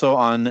are also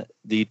on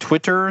the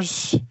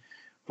Twitters,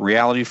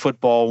 Reality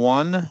Football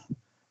 1,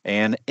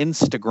 and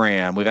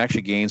Instagram. We've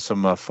actually gained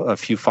a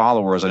few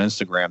followers on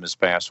Instagram this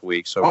past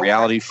week. So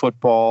Reality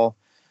Football,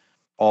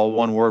 all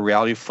one word,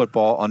 Reality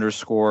Football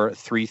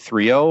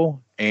 _330.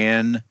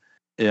 And,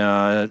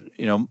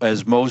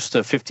 as most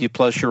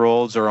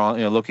 50-plus-year-olds are on,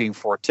 looking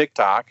for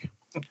TikTok,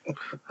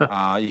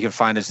 you can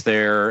find us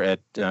there at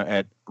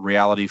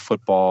Reality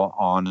Football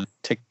on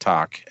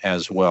TikTok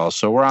as well.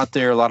 So we're out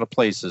there a lot of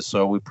places.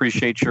 So we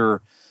appreciate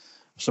your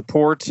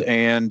support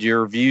and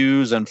your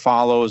views and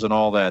follows and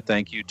all that.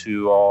 Thank you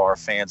to all our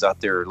fans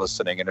out there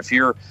listening. And if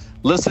you're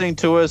listening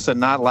to us and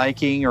not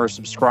liking or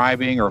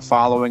subscribing or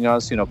following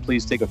us,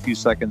 please take a few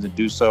seconds and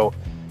do so.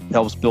 It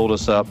helps build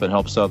us up and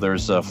helps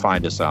others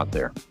find us out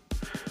there.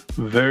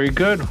 Very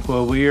good.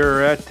 Well, we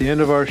are at the end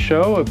of our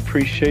show.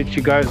 Appreciate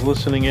you guys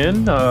listening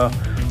in.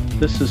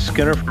 This is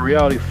Skinner for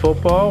Reality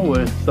Football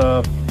with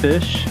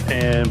Fish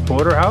and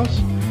Porterhouse.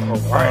 All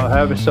right.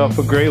 Have yourself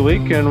a great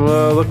week, and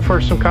we'll look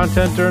for some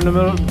content during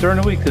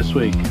the week this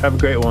week. Have a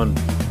great one.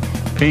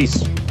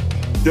 Peace.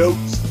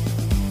 Dukes.